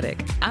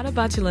Cosmetic, out of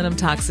botulinum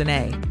toxin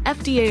A,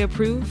 FDA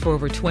approved for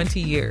over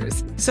 20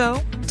 years. So,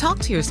 talk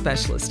to your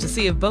specialist to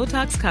see if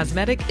Botox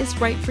Cosmetic is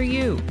right for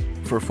you.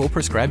 For full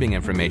prescribing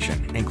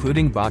information,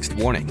 including boxed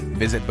warning,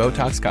 visit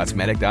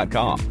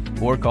BotoxCosmetic.com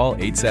or call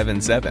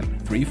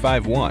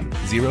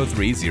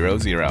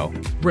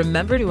 877-351-0300.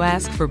 Remember to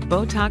ask for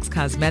Botox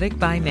Cosmetic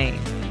by name.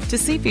 To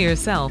see for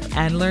yourself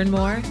and learn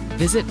more,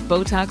 visit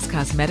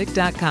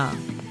BotoxCosmetic.com.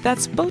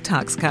 That's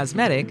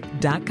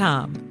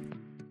BotoxCosmetic.com.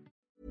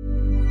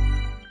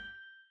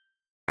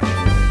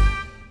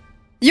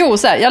 Jo,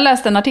 så här, jag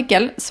läste en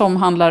artikel som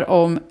handlar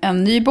om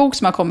en ny bok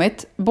som har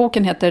kommit.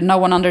 Boken heter No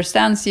One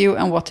Understands You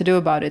and What to Do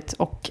About It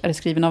och är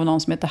skriven av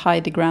någon som heter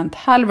Heidi Grant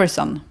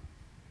Halvorson.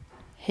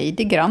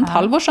 Heidi Grant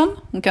Halvorson?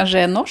 Hon kanske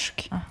är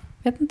norsk.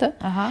 Vet inte.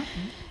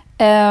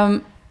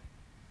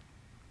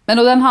 Men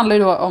och den handlar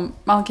ju då om,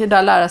 man kan ju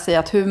där lära sig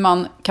att hur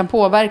man kan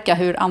påverka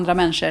hur andra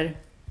människor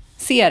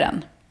ser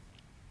en.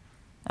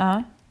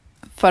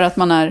 För att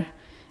man är...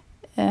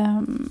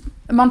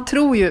 man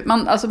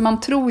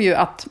tror ju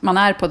att man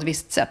är på ett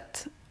visst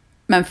sätt.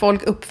 Men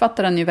folk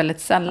uppfattar den ju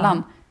väldigt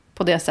sällan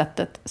på det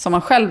sättet som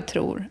man själv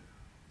tror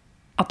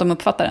att de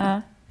uppfattar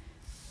den.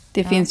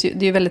 Det finns ju,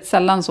 det är ju väldigt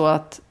sällan så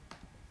att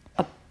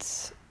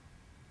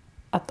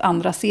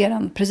andra ser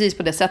en precis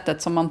på det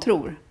sättet som man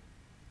tror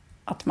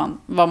att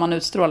vad man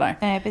utstrålar.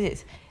 Nej,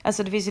 precis.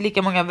 Alltså det finns ju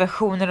lika många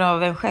versioner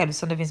av en själv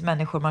som det finns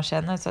människor man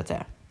känner, så att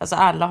säga. Alltså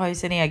alla har ju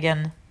sin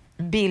egen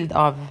bild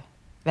av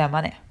vem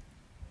man är.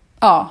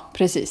 Ja,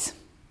 precis.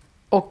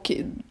 Och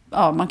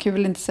ja, man kan ju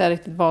väl inte säga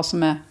riktigt vad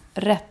som är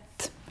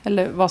rätt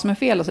eller vad som är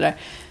fel och sådär.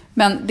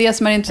 Men det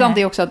som är intressant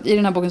är också att i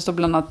den här boken står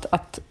bland annat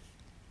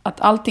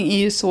att allting är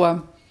ju så...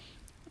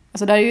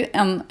 Alltså det är ju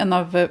en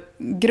av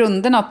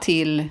grunderna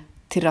till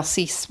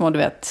rasism och du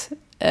vet,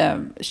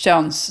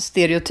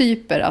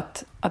 könsstereotyper.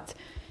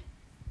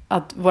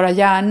 Att våra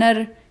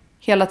hjärnor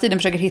hela tiden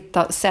försöker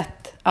hitta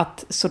sätt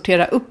att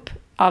sortera upp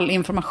all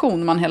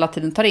information man hela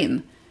tiden tar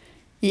in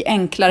i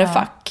enklare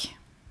fack.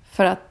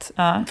 För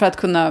att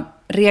kunna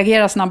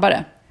reagera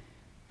snabbare.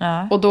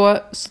 Och då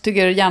så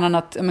tycker hjärnan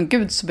att men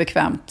gud så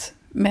bekvämt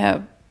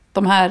med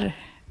de här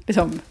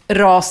liksom,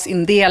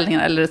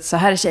 rasindelningarna. Eller så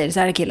här är tjejer, så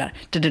här är killar.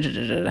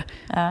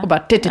 Och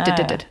bara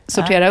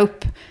sortera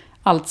upp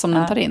allt som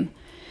den tar in.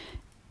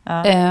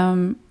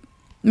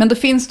 Men då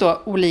finns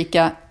då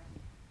olika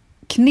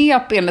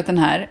knep enligt den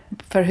här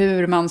för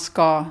hur man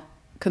ska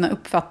kunna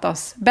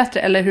uppfattas bättre.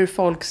 Eller hur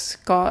folk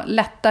ska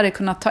lättare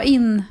kunna ta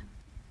in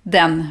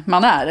den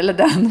man är. Eller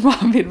den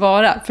man vill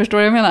vara. Förstår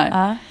du vad jag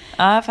menar?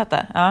 Ja, jag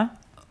fattar. Ja.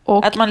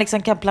 Och att man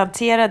liksom kan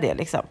plantera det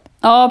liksom.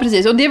 Ja,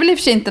 precis. Och det är väl i och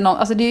för sig inte något,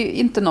 alltså det är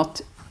inte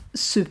något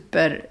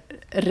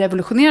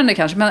superrevolutionerande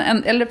kanske.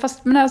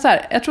 Men så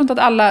här, jag tror inte att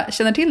alla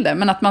känner till det.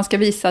 Men att man ska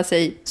visa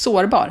sig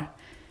sårbar.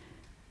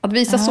 Att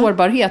visa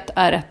sårbarhet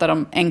är ett av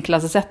de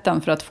enklaste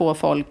sätten för att få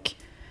folk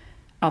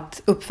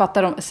att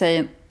uppfatta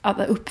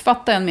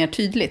en mer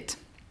tydligt.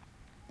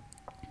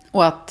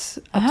 Och att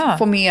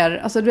få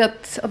mer, alltså du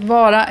vet, att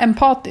vara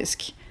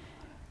empatisk.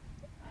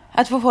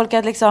 Att få folk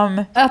att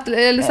liksom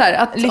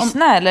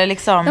lyssna eller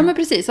liksom. Ja, men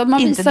precis, att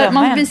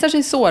man visar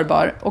sig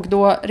sårbar och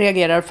då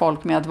reagerar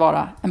folk med att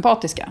vara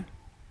empatiska.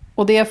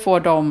 Och det får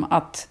dem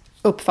att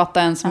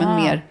uppfatta en som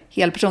en mer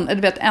hel person. Du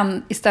vet,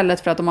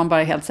 istället för att om man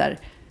bara är helt så här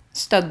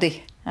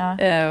stöddig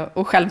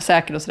och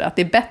självsäker och sådär. Att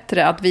det är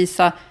bättre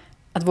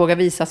att våga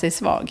visa sig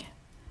svag.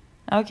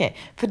 Okej,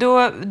 för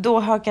då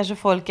har kanske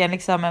folk en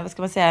liksom, vad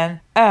ska man säga, en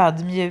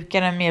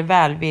ödmjukare, mer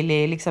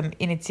välvillig liksom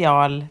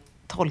initial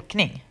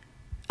tolkning.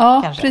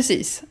 Ja, kanske.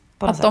 Precis.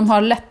 Att de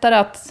har lättare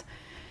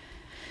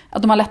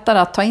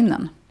att ta in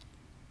den.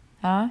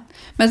 Ja.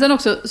 Men sen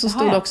också så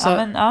stod det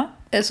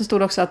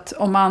också att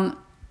om man...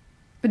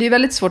 Det är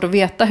väldigt svårt att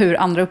veta hur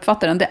andra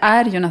uppfattar den. Det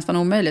är ju nästan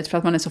omöjligt för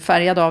att man är så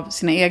färgad av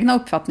sina egna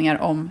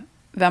uppfattningar om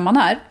vem man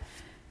är.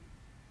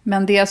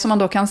 Men det som man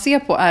då kan se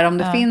på är om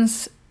det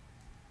finns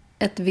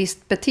ett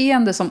visst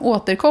beteende som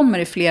återkommer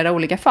i flera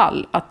olika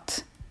fall.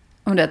 Att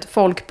om det är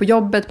folk på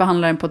jobbet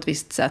behandlar en på ett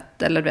visst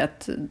sätt. Eller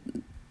vet,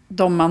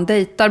 de man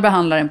dejtar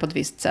behandlar en på ett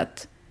visst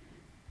sätt.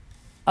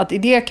 Att i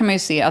det kan man ju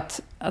se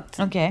att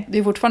det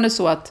är fortfarande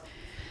så att...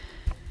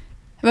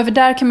 För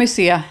där kan man ju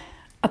se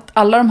att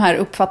alla de här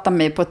uppfattar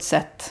mig på ett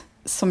sätt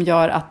som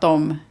gör att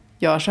de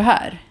gör så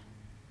här.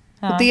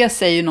 Och det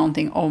säger ju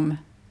någonting om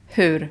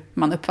hur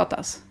man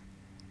uppfattas.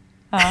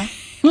 Ja.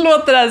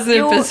 Låter det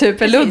här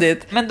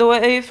superluddigt. Men då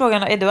är ju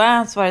frågan, är då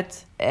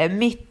ansvaret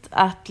mitt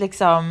att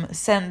liksom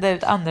sända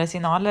ut andra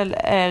signaler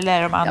eller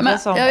är de andra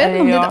som... Jag vet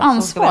inte om det är ett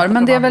ansvar,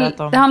 men det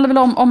handlar väl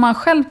om man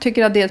själv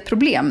tycker att det är ett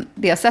problem,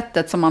 det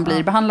sättet som man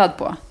blir behandlad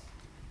på.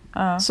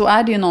 Så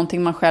är det ju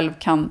någonting man själv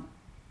kan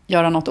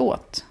göra något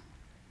åt.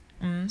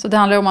 Så det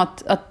handlar om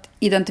att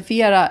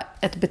identifiera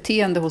ett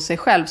beteende hos sig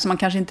själv som man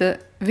kanske inte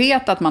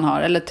vet att man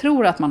har eller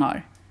tror att man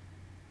har.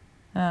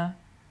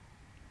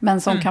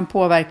 Men som kan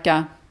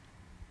påverka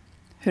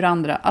hur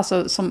andra,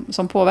 alltså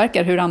som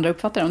påverkar hur andra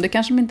uppfattar dem. Det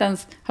kanske man inte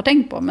ens har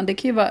tänkt på, men det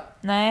kan ju vara...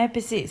 Nej,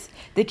 precis.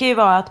 Det kan ju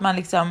vara att man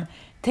liksom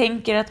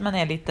tänker att man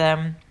är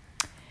lite...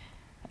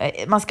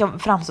 Man ska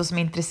framstå som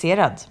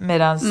intresserad,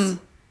 medan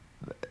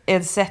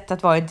ett sätt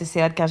att vara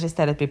intresserad kanske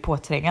istället blir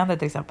påträngande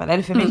till exempel.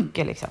 Eller för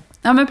mycket liksom.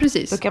 Ja, men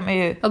precis. Då kan man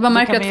ju, att man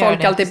märker att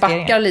folk alltid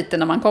backar lite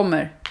när man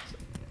kommer.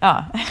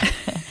 Ja.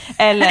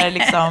 Eller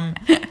liksom...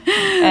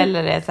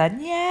 Eller är så här,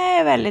 jag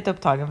är väldigt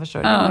upptagen,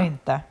 förstår du? Och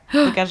inte.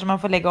 Då kanske man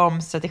får lägga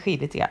om strategi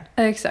lite grann.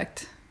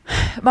 Exakt.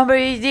 Man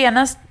börjar ju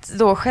genast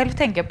då själv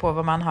tänka på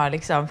vad man har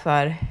liksom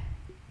för...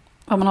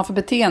 Vad man har för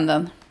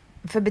beteenden.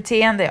 För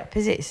beteende, ja,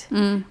 precis.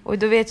 Och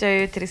då vet jag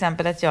ju till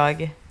exempel att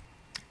jag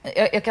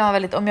kan vara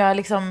väldigt... Om jag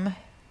liksom...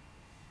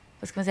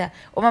 Vad ska man säga?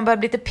 Om man börjar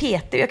bli lite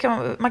petig.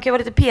 Man kan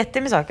vara lite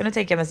petig med saker. Nu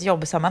tänker jag mest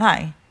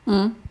jobbsammanhang.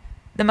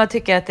 Där man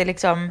tycker att det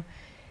liksom...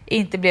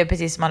 inte blev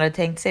precis som man hade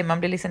tänkt sig. Man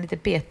blir liksom lite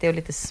petig och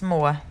lite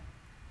små.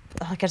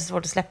 Kanske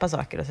svårt att släppa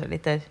saker och så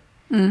lite.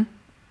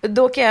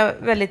 Då kan jag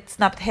väldigt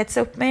snabbt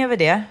hetsa upp mig över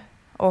det.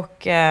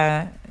 Och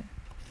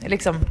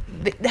liksom,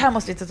 det här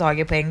måste vi ta tag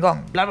i på en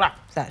gång. Bla bla,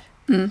 så här.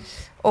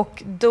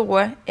 Och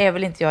då är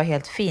väl inte jag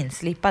helt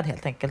finslipad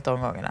helt enkelt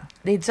de gångerna.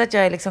 Det är inte så att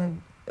jag är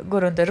liksom,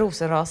 går runt en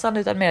rosenrasan,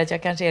 utan mer att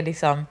jag kanske är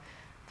liksom,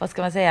 vad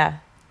ska man säga?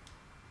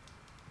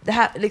 Det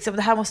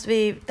här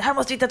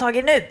måste vi ta tag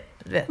i nu.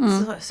 Du vet,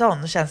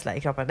 sån känsla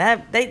i kroppen. Det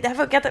här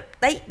funkar inte.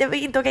 Nej, det var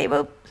inte okej.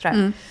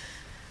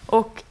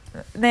 Och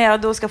när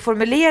jag då ska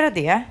formulera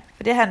det,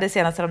 för det hände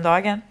senast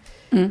häromdagen,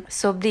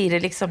 så blir det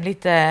liksom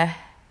lite,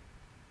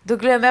 då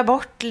glömmer jag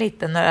bort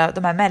lite några av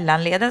de här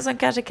mellanleden som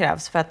kanske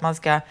krävs för att man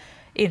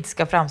inte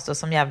ska framstå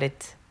som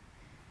jävligt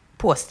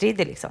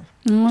påstridig liksom.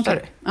 Förstår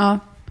du? Ja.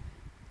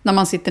 När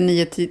man sitter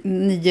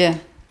 9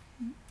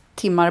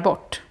 timmar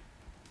bort.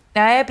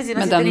 Nej, precis.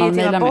 Man sitter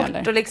 9 timmar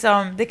bort och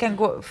liksom, det kan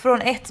gå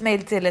från ett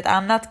mejl till ett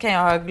annat. Kan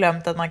jag ha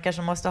glömt att man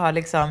kanske måste ha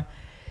liksom,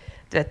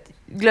 du vet,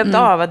 glömt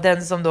av att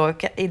den som då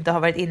inte har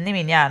varit inne i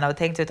min hjärna och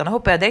tänkt, utan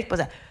hoppar jag direkt på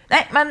så här: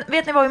 nej, men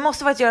vet ni vad, vi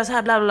måste faktiskt göra så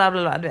här, bla bla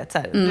bla bla, du vet, så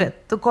här, du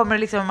vet, då kommer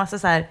det liksom en massa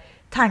så här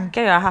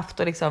tankar jag har haft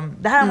och liksom,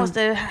 det här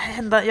måste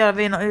hända,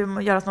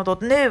 göras något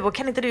åt nu, och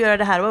kan inte du göra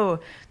det här?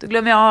 Då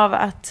glömmer jag av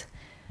att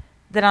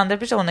den andra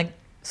personen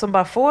som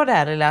bara får det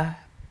här lilla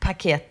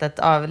paketet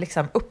av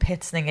liksom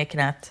upphetsning i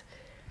knät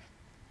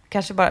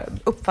kanske bara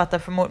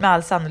uppfattar med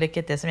all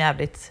sannolikhet det som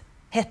jävligt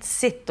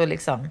hetsigt och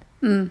liksom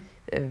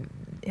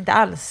inte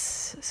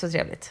alls så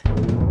trevligt.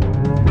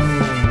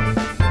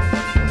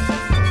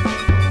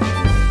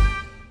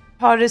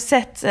 Har du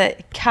sett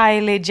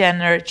Kylie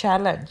Jenner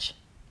Challenge?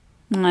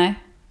 Nej.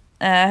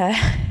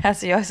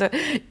 Alltså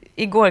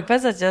igår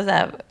kväll satt jag så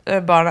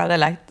här, barnen hade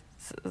lagt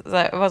så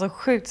här, var så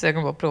sjukt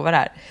sugen på att prova det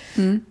här.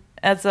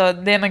 Alltså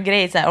det är någon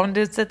grej så här, om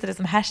du sätter det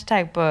som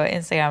hashtag på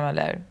Instagram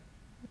eller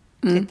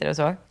Twitter och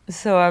så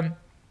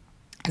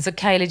alltså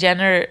Kylie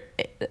Jenner,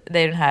 det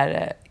är den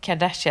här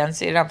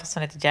Kardashians, redan fast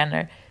hon heter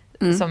Jenner,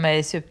 som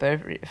är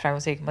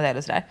superframgångsrik modell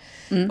och sådär.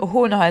 Och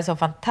hon har en så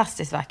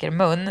fantastiskt vacker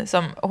mun,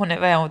 som hon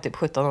är hon typ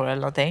 17 år eller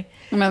någonting.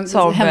 Men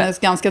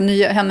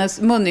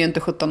hennes mun är ju inte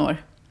 17 år.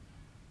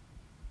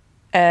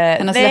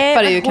 Hennes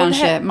läppar är ju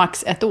kanske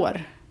max 1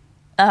 år.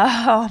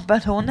 Ja,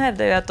 men hon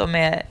hävdar ju att de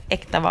är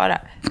äkta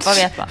vara. Vad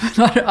vet man?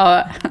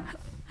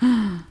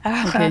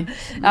 Okay.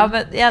 Ja,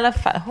 men i alla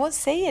fall, hon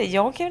säger,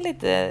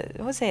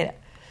 hon säger det.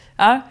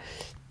 Ja.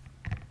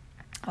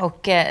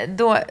 Och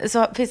då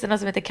så finns det något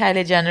som heter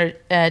Kylie Jenner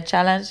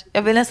Challenge.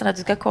 Jag vill nästan att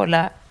du ska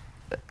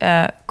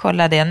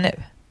kolla det nu.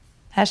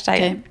 Hashtag.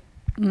 Okay.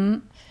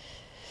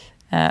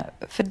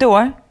 För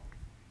då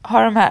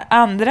har de här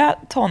andra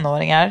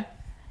tonåringar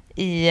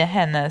i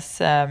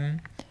hennes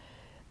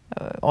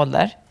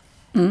ålder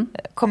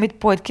kommit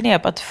på ett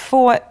knep att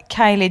få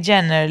Kylie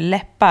Jenner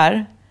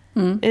läppar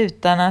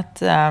utan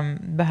att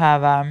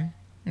behöva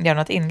göra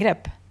något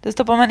ingrepp. Då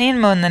stoppar man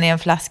in munnen i en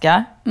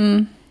flaska,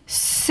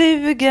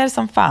 suger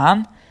som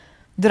fan,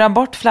 drar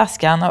bort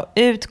flaskan och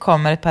ut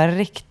kommer ett par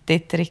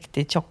riktigt,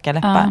 riktigt tjocka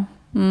läppar.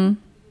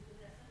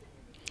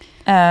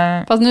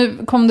 Fast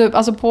nu kom det upp,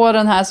 alltså på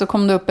den här så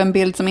kom det upp en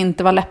bild som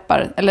inte var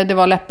läppar. Eller det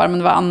var läppar, men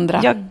det var andra.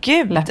 Ja,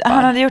 gud. Läppar.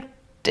 Han hade gjort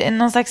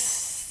någon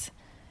slags...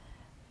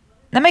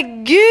 Nej,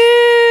 men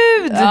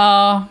gud!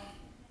 Ja.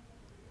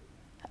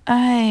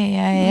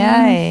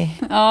 Aj.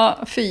 Ja,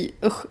 fy.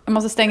 Usch, jag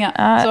måste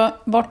stänga.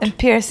 Så, bort. En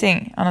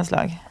piercing av något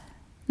slag.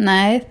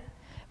 Nej.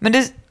 Men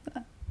du...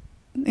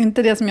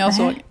 Inte det som jag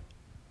såg.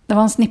 Det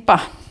var en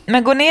snippa.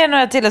 Men gå ner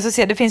några till och så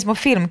ser det finns små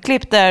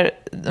filmklipp där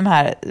de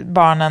här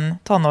barnen,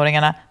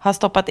 tonåringarna, har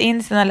stoppat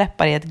in sina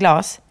läppar i ett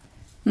glas.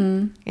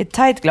 I ett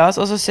tajt glas,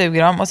 och så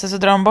suger de och så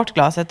drar de bort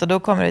glaset och då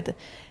kommer det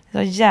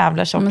så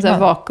jävla tjockt. Som en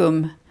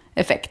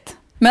vakuumeffekt.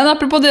 Men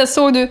apropå det,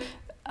 såg du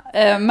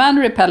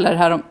Man Repeller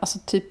här alltså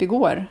typ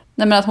igår?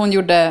 Nej, men att hon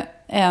gjorde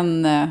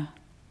en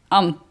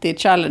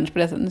anti-challenge på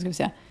det sättet. Nu ska vi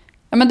se.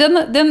 Ja,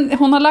 men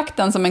hon har lagt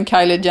den som en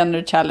Kylie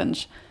Jenner challenge.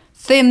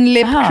 Thin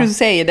Lip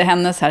Crusade är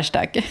hennes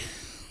hashtag.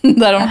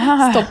 Där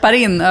de stoppar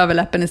in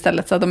överläppen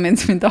istället så att de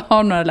inte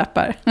har några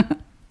läppar.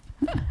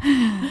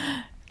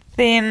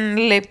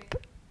 Thin Lip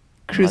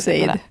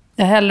Crusade.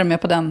 Jag häller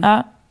med på den.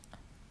 Ja.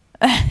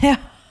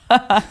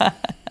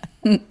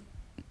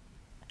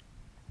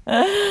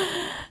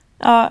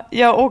 Ja,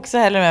 jag också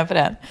häller med på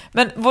den.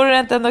 Men vore det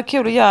inte ändå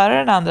kul att göra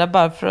den andra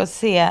bara för att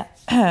se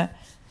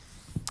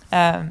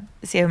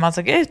hur man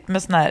såg ut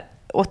med sån här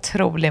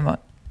otrolig mun?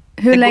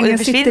 Hur länge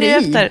sitter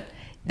det i?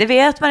 Det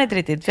vet man inte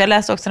riktigt. För jag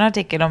läste också en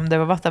artikel om det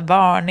var bara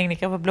varning, ni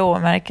kan få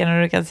blåmärken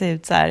och det kan se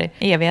ut så här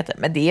i evigheter.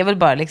 Men det är väl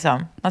bara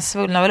liksom, man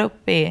svullnar väl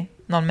upp i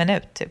någon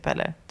minut typ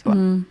eller 2.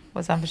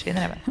 Och sen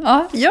försvinner det väl.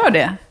 Ja, gör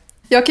det.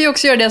 Jag kan ju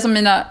också göra det som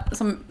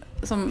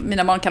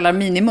mina barn kallar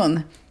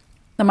minimun.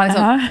 När man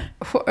liksom...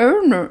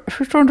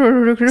 Förstår du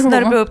hur det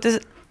snurrar upp det?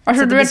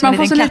 Alltså, du vet, man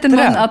får så liten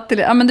mun att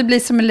men det blir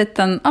som en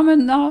liten...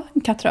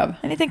 en kattröv.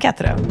 En liten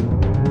kattröv.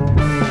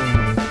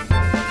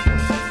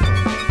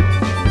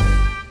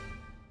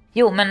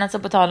 Jo, men alltså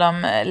på tal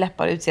om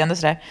läppar och utseende och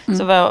sådär.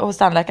 Så var jag hos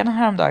tandläkaren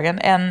häromdagen.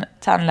 En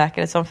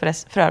tandläkare som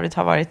för övrigt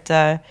har varit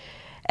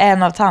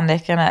en av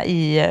tandläkarna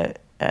i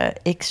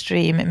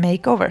Extreme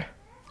Makeover.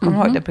 Kommer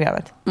du ihåg det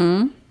programmet?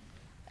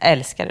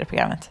 älskade det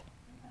programmet.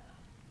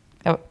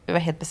 Jag var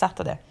helt besatt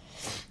av det.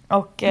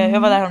 Och jag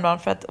var där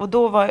häromdagen och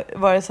då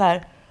var det så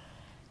här.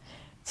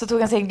 Så tog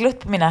han sig en glutt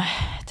på mina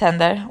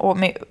tänder. Och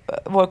med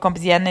vår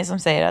kompis Jenny som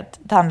säger att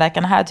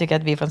tandläkarna här tycker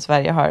att vi från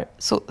Sverige har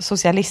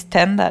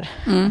socialisttänder.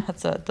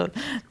 Alltså att de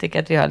tycker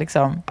att vi har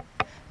liksom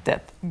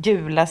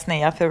gula,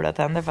 sneda, fula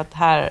tänder. För att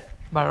här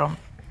bara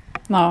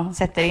de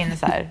sätter in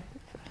så här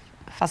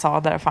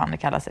fasader och fan det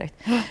kallas direkt.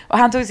 Och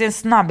han tog sig en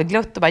snabb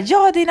glutt och bara,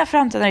 ja, dina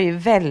framtänder är ju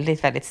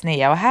väldigt, väldigt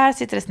sneda. Och här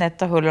sitter det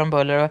snett och huller om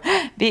buller. Och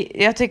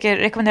jag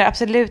rekommenderar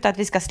absolut att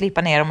vi ska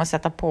slipa ner dem och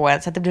sätta på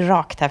en så att det blir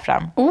rakt här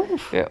fram.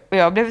 Och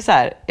jag blev så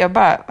här,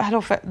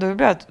 då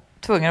blev jag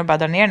tvungen att bara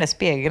dra ner den där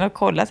spegeln och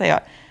kolla. Så jag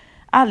har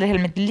aldrig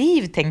hela mitt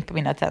liv tänkt på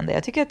mina tänder.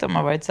 Jag tycker att de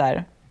har varit så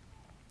här...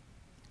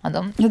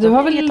 Du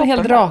har väl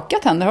helt raka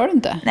tänder, har du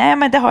inte? Nej,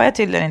 men det har jag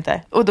tydligen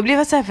inte. Och då blev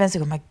jag så här för en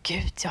sekund, men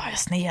gud, jag har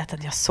sneda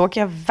tänder. Jag såg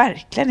jag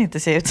verkligen inte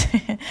se ut.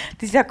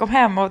 Tills jag kom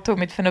hem och tog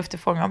mitt förnuft i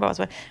fånga och bara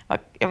så,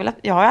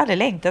 jag har aldrig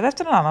längtat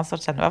efter någon annan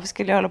sorts tänder. Varför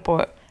skulle jag hålla på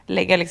och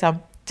lägga liksom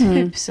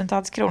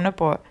tusentals kronor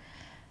på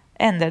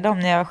ändra dem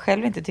när jag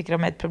själv inte tycker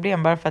de är ett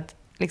problem, bara för att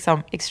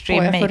liksom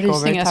extreme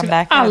makeover jag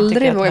skulle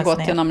aldrig våga gå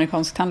till en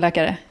amerikansk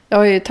tandläkare. Jag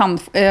har ju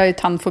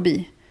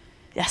tandfobi.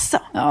 Jaså?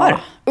 Ja.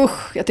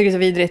 Usch, jag tycker det är så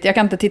vidrigt. Jag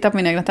kan inte titta på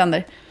mina egna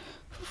tänder.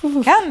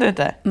 Kan du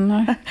inte?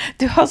 Nej.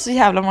 Du har så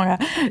jävla många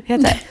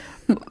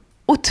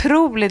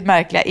otroligt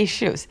märkliga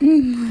issues.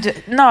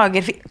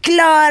 Nagelfil.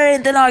 Klarar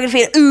inte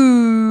nagelfil.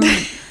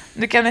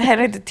 Du kan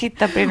heller inte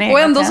titta på dina egna tänder. Och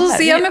ändå tänder. så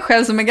ser jag mig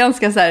själv som en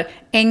ganska så här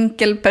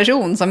enkel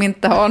person som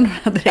inte har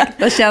några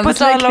direkta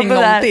känslor kring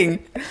någonting.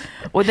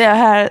 Och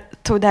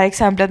tog det här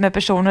exemplet med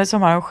personer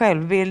som har en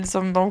självbild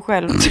som de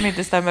själv som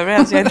inte stämmer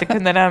överens, jag inte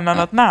kunde nämna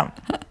något namn.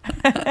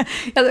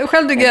 Jag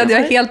själv tycker jag att jag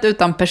är helt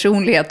utan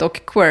personlighet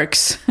och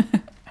quirks.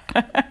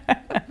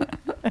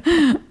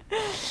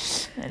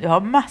 Du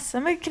har massor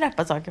med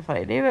knäppa saker för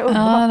dig. Det är ju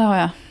underbart. Ja, det har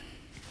jag.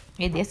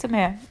 Det är det som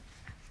är...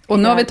 Och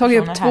nu har vi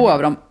tagit upp 2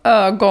 av dem.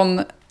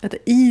 Ögon,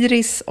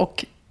 iris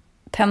och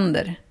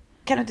tänder.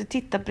 Kan du inte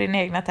titta på dina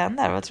egna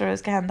tänder? Vad tror du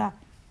ska hända?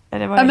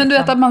 Eller men du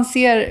vet att man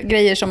ser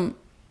grejer som...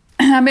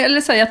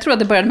 Eller så här, jag tror att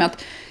det började med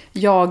att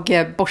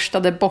jag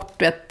borstade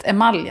bort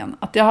emaljen.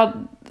 Att jag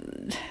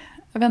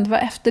vet inte vad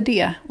efter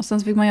det. Och sen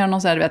så fick man göra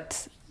någon så här,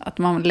 att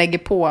man lägger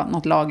på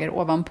något lager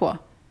ovanpå.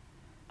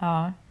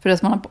 Ja. För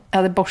att man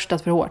hade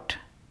borstat för hårt.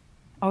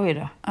 Oj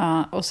då.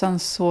 Ja, och sen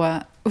så...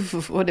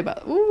 och det är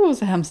bara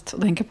så hemskt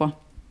att tänka på.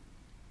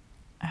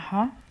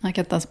 Jaha. Jag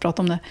kan inte ens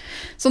prata om det.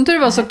 Som tur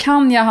var så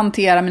kan jag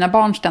hantera mina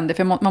barns tänder.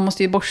 För man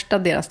måste ju borsta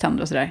deras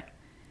tänder och sådär.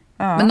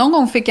 Ja. Men någon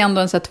gång fick jag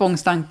ändå en sån här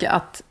tvångstanke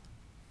att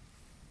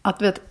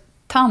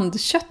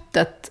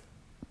tandköttet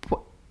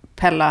på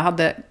Pella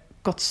hade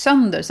gått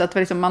sönder. Så att det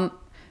var liksom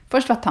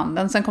först var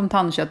tanden, sen kom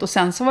tandkött och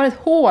sen så var det ett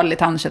hål i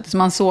tandköttet så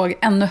man såg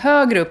ännu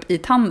högre upp i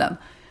tanden.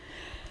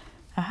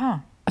 Aha.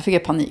 Jag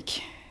fick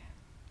panik.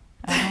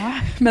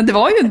 Men det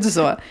var ju inte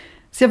så.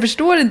 Så jag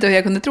förstår inte hur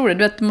jag kunde tro det.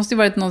 Du vet, det måste ju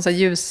varit någon sån här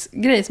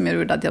ljusgrej som jag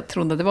gjorde att jag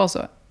trodde att det var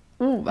så.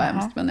 Vad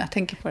hemskt, men jag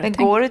tänker på det. Men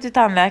går du till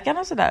tandläkaren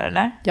och sådär,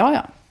 eller?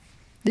 Ja.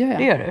 Det gör jag.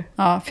 Det gör du?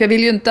 Ja, för jag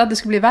vill ju inte att det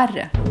ska bli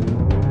värre.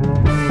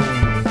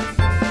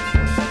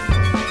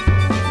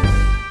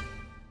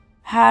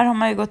 Här har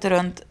man ju gått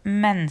runt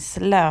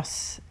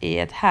menslös i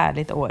ett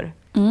härligt år.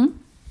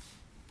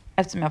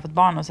 Eftersom jag har fått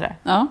barn och sådär.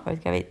 Ja.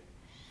 Varit gravid.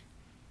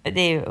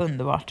 Det är ju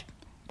underbart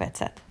på ett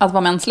sätt. Att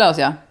vara menslös,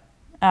 ja.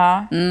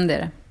 Ja. Det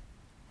är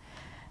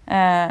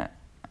det.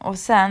 Och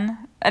sen,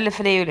 eller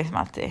för det är ju liksom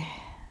alltid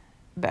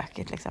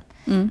bökigt liksom.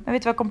 Men vet du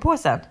vad jag kom på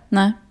sen?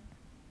 Nej.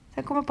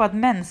 Sen kom jag på att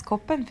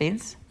menskoppen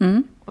finns.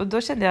 Och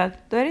då kände jag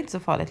att då är det inte så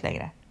farligt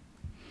längre.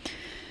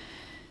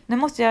 Nu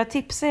måste jag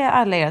tipsa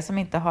alla er som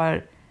inte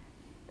har...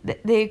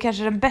 Det är ju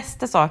kanske den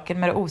bästa saken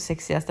med det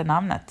osexigaste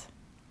namnet.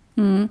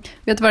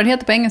 Vet du vad den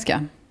heter på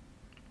engelska?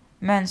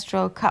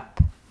 Menstrual cup.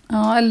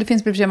 Ja, eller det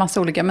finns väl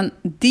massa olika. Men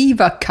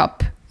Diva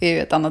Cup är ju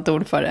ett annat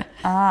ord för det.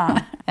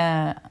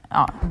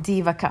 Ja,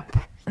 Diva Cup.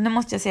 Nu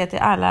måste jag säga till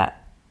alla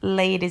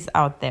ladies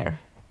out there.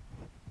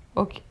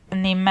 Och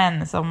ni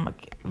män som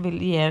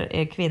vill ge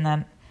er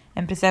kvinnan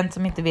en present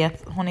som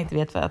hon inte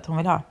vet vad hon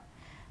vill ha.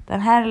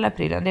 Den här lilla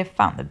prylen, det är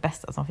fan det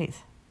bästa som finns.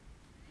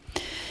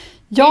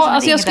 Ja,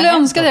 alltså jag skulle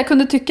önska att jag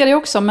kunde tycka det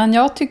också. Men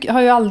jag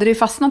har ju aldrig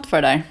fastnat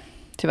för det där,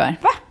 tyvärr.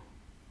 Va?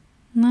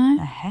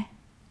 Nej.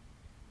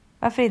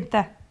 Varför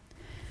inte?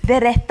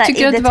 Berätta i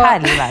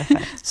detalj varför.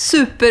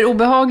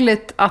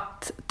 Superobehagligt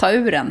att ta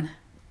ur den.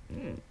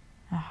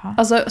 Aha.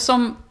 Alltså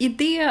som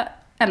idé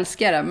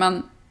älskar jag det,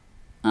 men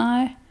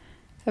nej,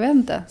 jag vet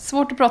inte.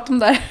 Svårt att prata om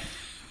det här.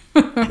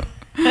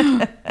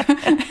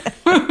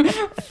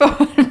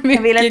 För mycket.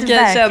 Jag vill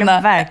att du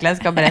verkligen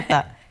ska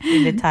berätta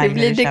i detalj. Det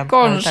blir lite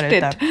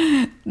konstigt.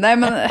 Nej,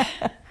 men...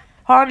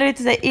 Har du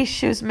lite så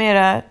issues med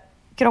era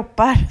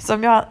kroppar?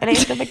 Eller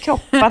inte med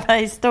kropparna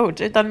i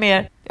stort, utan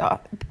mer...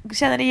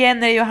 känner ni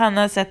igen er i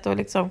Johannas sätt att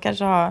liksom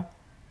kanske ha...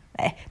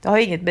 Nej, det har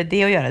ju inget med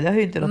det att göra. Det har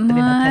ju inte något med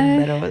dina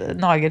tänder och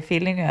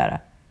nagelfilling att göra.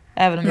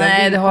 Även om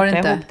det har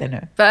inte. Det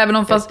nu. För även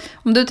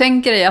om du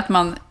tänker dig att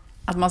man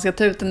att man ska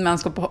ta ut en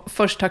människa och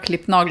först ha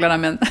klippt naglarna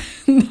med en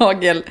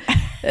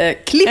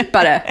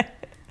nagelklippare.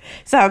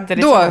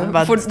 Samtidigt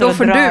då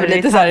får du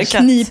lite så här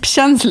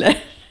knipkänslor.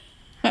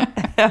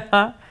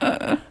 Ja.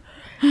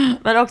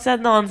 Men också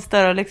att någon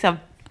står och liksom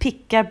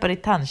pickar på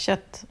ditt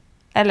tandkött.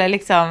 Eller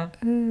liksom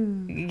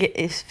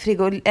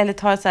eller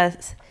tar så här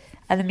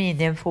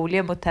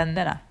aluminiumfolie mot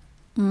tänderna.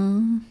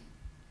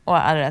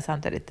 Och alla det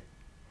samtidigt.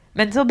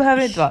 Men så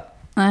behöver det inte vara.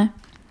 Nej.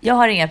 Jag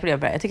har inga problem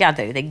med det. Jag tycker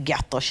alltid det är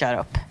gött att köra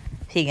upp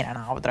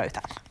fingrarna och dra ut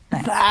den.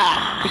 Nej, tycker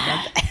jag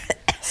inte.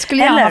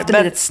 Skulle jag ha haft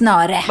ett litet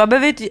snöre. Man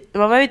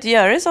behöver inte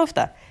göra det så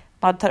ofta.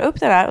 Man tar upp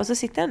den här och så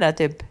sitter den där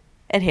typ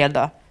en hel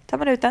dag. Tar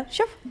man ut den,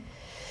 tjoff.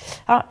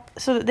 Ja,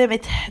 så det är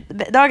mitt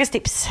dagens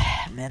tips.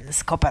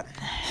 Menskoppen.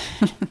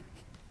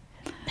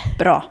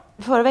 Bra.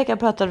 Förra veckan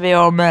pratade vi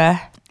om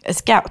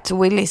Scout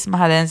Willy som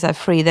hade en så här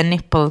free the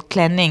nipple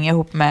klänning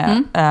ihop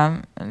med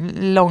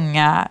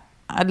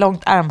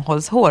långt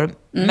armhålshår.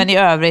 Men i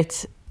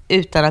övrigt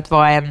utan att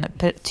vara en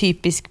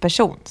typisk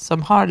person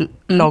som har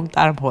långt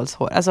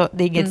armhålshår. Alltså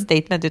det är inget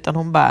statement utan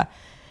hon bara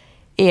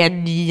är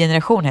en ny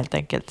generation helt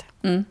enkelt.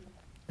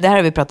 Det här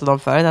har vi pratat om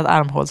förut, att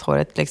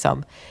armhålshåret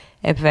liksom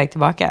är på väg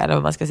tillbaka, eller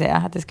vad man ska säga,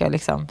 att det ska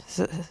liksom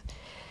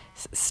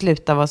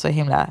sluta vara så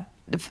himla,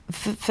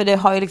 för det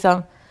har ju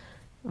liksom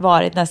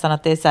varit nästan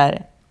att det är så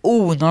här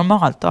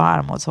onormalt att ha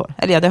armhålshår.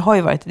 Eller ja, det har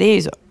ju varit, det är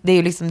ju så. Det är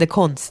ju liksom det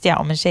konstiga,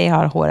 om en tjej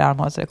har hår i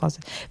armhål så är det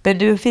konstigt. Men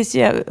nu finns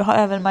ju, har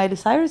även Miley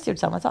Cyrus gjort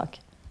samma sak.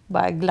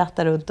 Bara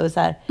glatta runt och så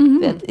här,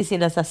 vet, i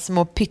sina så här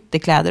små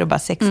pyttekläder och bara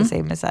sexa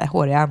sig med så här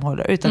hår i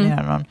armhålor utan att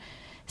göra någon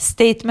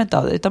statement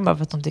av det, utan bara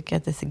för att de tycker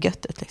att det ser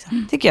gött ut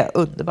liksom. Tycker jag är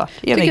underbart.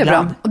 Jag tycker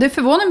bra. Och det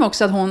förvånar mig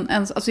också att hon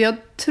ens, alltså jag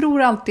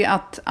tror alltid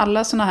att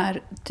alla såna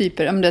här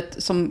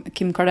typer, som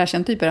Kim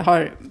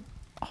Kardashian-typer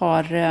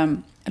har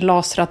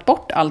lasrat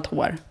bort allt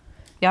hår.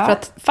 Ja. För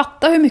att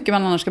fatta hur mycket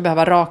man annars ska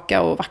behöva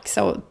raka och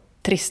vaxa och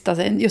trista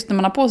sig, just när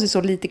man har på sig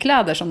så lite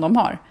kläder som de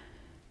har.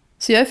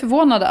 Så jag är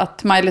förvånad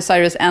att Miley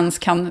Cyrus ens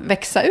kan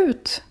växa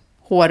ut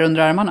hår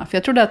under armarna. För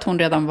jag trodde att hon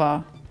redan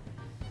var,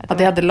 att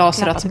det hade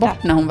lasrats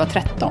bort när hon var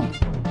 13.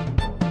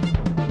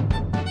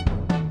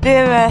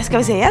 Ska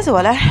vi säga så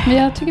eller? Men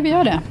jag tycker vi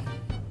gör det.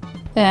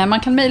 Man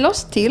kan mejla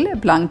oss till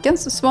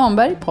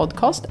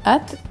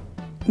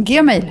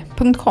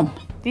blankensvanbergpodcast@gmail.com.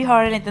 Vi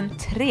har en liten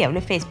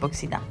trevlig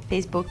Facebook-sida.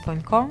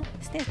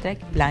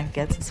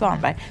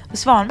 Facebook.com/blankensvanberg. Och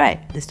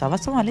Svanberg, det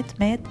stavas som vanligt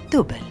med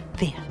W.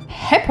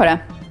 Hej på det!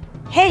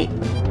 Hej!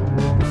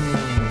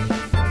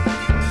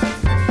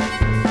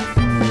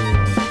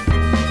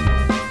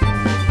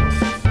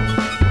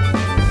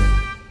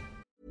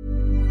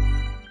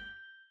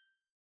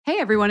 Hey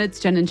everyone, it's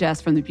Jen and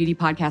Jess from the beauty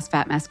podcast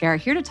Fat Mascara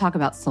here to talk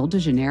about Sol de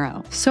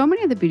Janeiro. So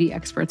many of the beauty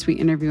experts we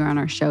interview on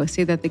our show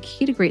say that the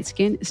key to great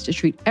skin is to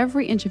treat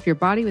every inch of your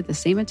body with the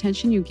same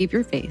attention you give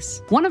your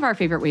face. One of our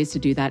favorite ways to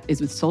do that is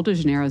with Sol de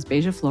Janeiro's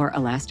Beija Flor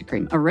Elastic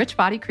Cream, a rich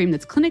body cream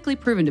that's clinically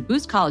proven to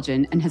boost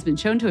collagen and has been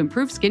shown to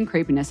improve skin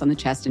crepiness on the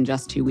chest in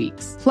just 2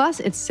 weeks. Plus,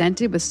 it's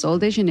scented with Sol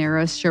de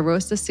Janeiro's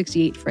Charosta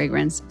 68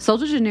 fragrance. Sol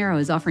de Janeiro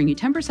is offering you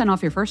 10%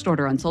 off your first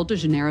order on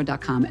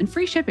soldejaneiro.com and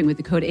free shipping with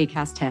the code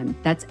ACAST10.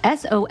 That's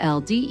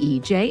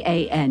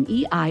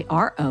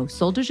SOLDEJANEIRO,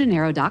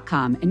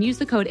 soldejaneiro.com, and use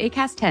the code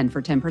ACAST10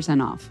 for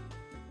 10% off.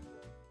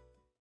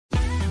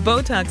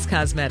 Botox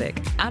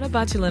Cosmetic, out of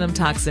botulinum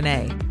toxin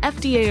A,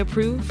 FDA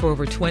approved for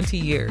over 20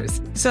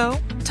 years. So,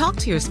 talk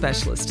to your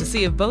specialist to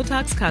see if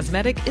Botox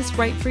Cosmetic is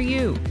right for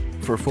you.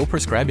 For full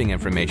prescribing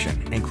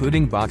information,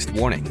 including boxed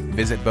warning,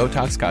 visit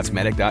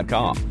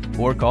BotoxCosmetic.com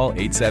or call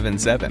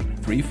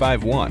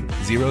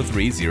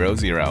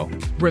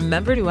 877-351-0300.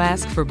 Remember to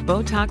ask for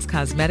Botox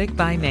Cosmetic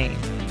by name.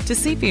 To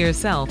see for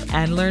yourself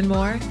and learn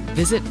more,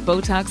 visit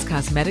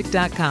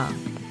BotoxCosmetic.com.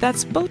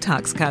 That's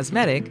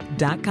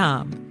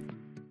BotoxCosmetic.com.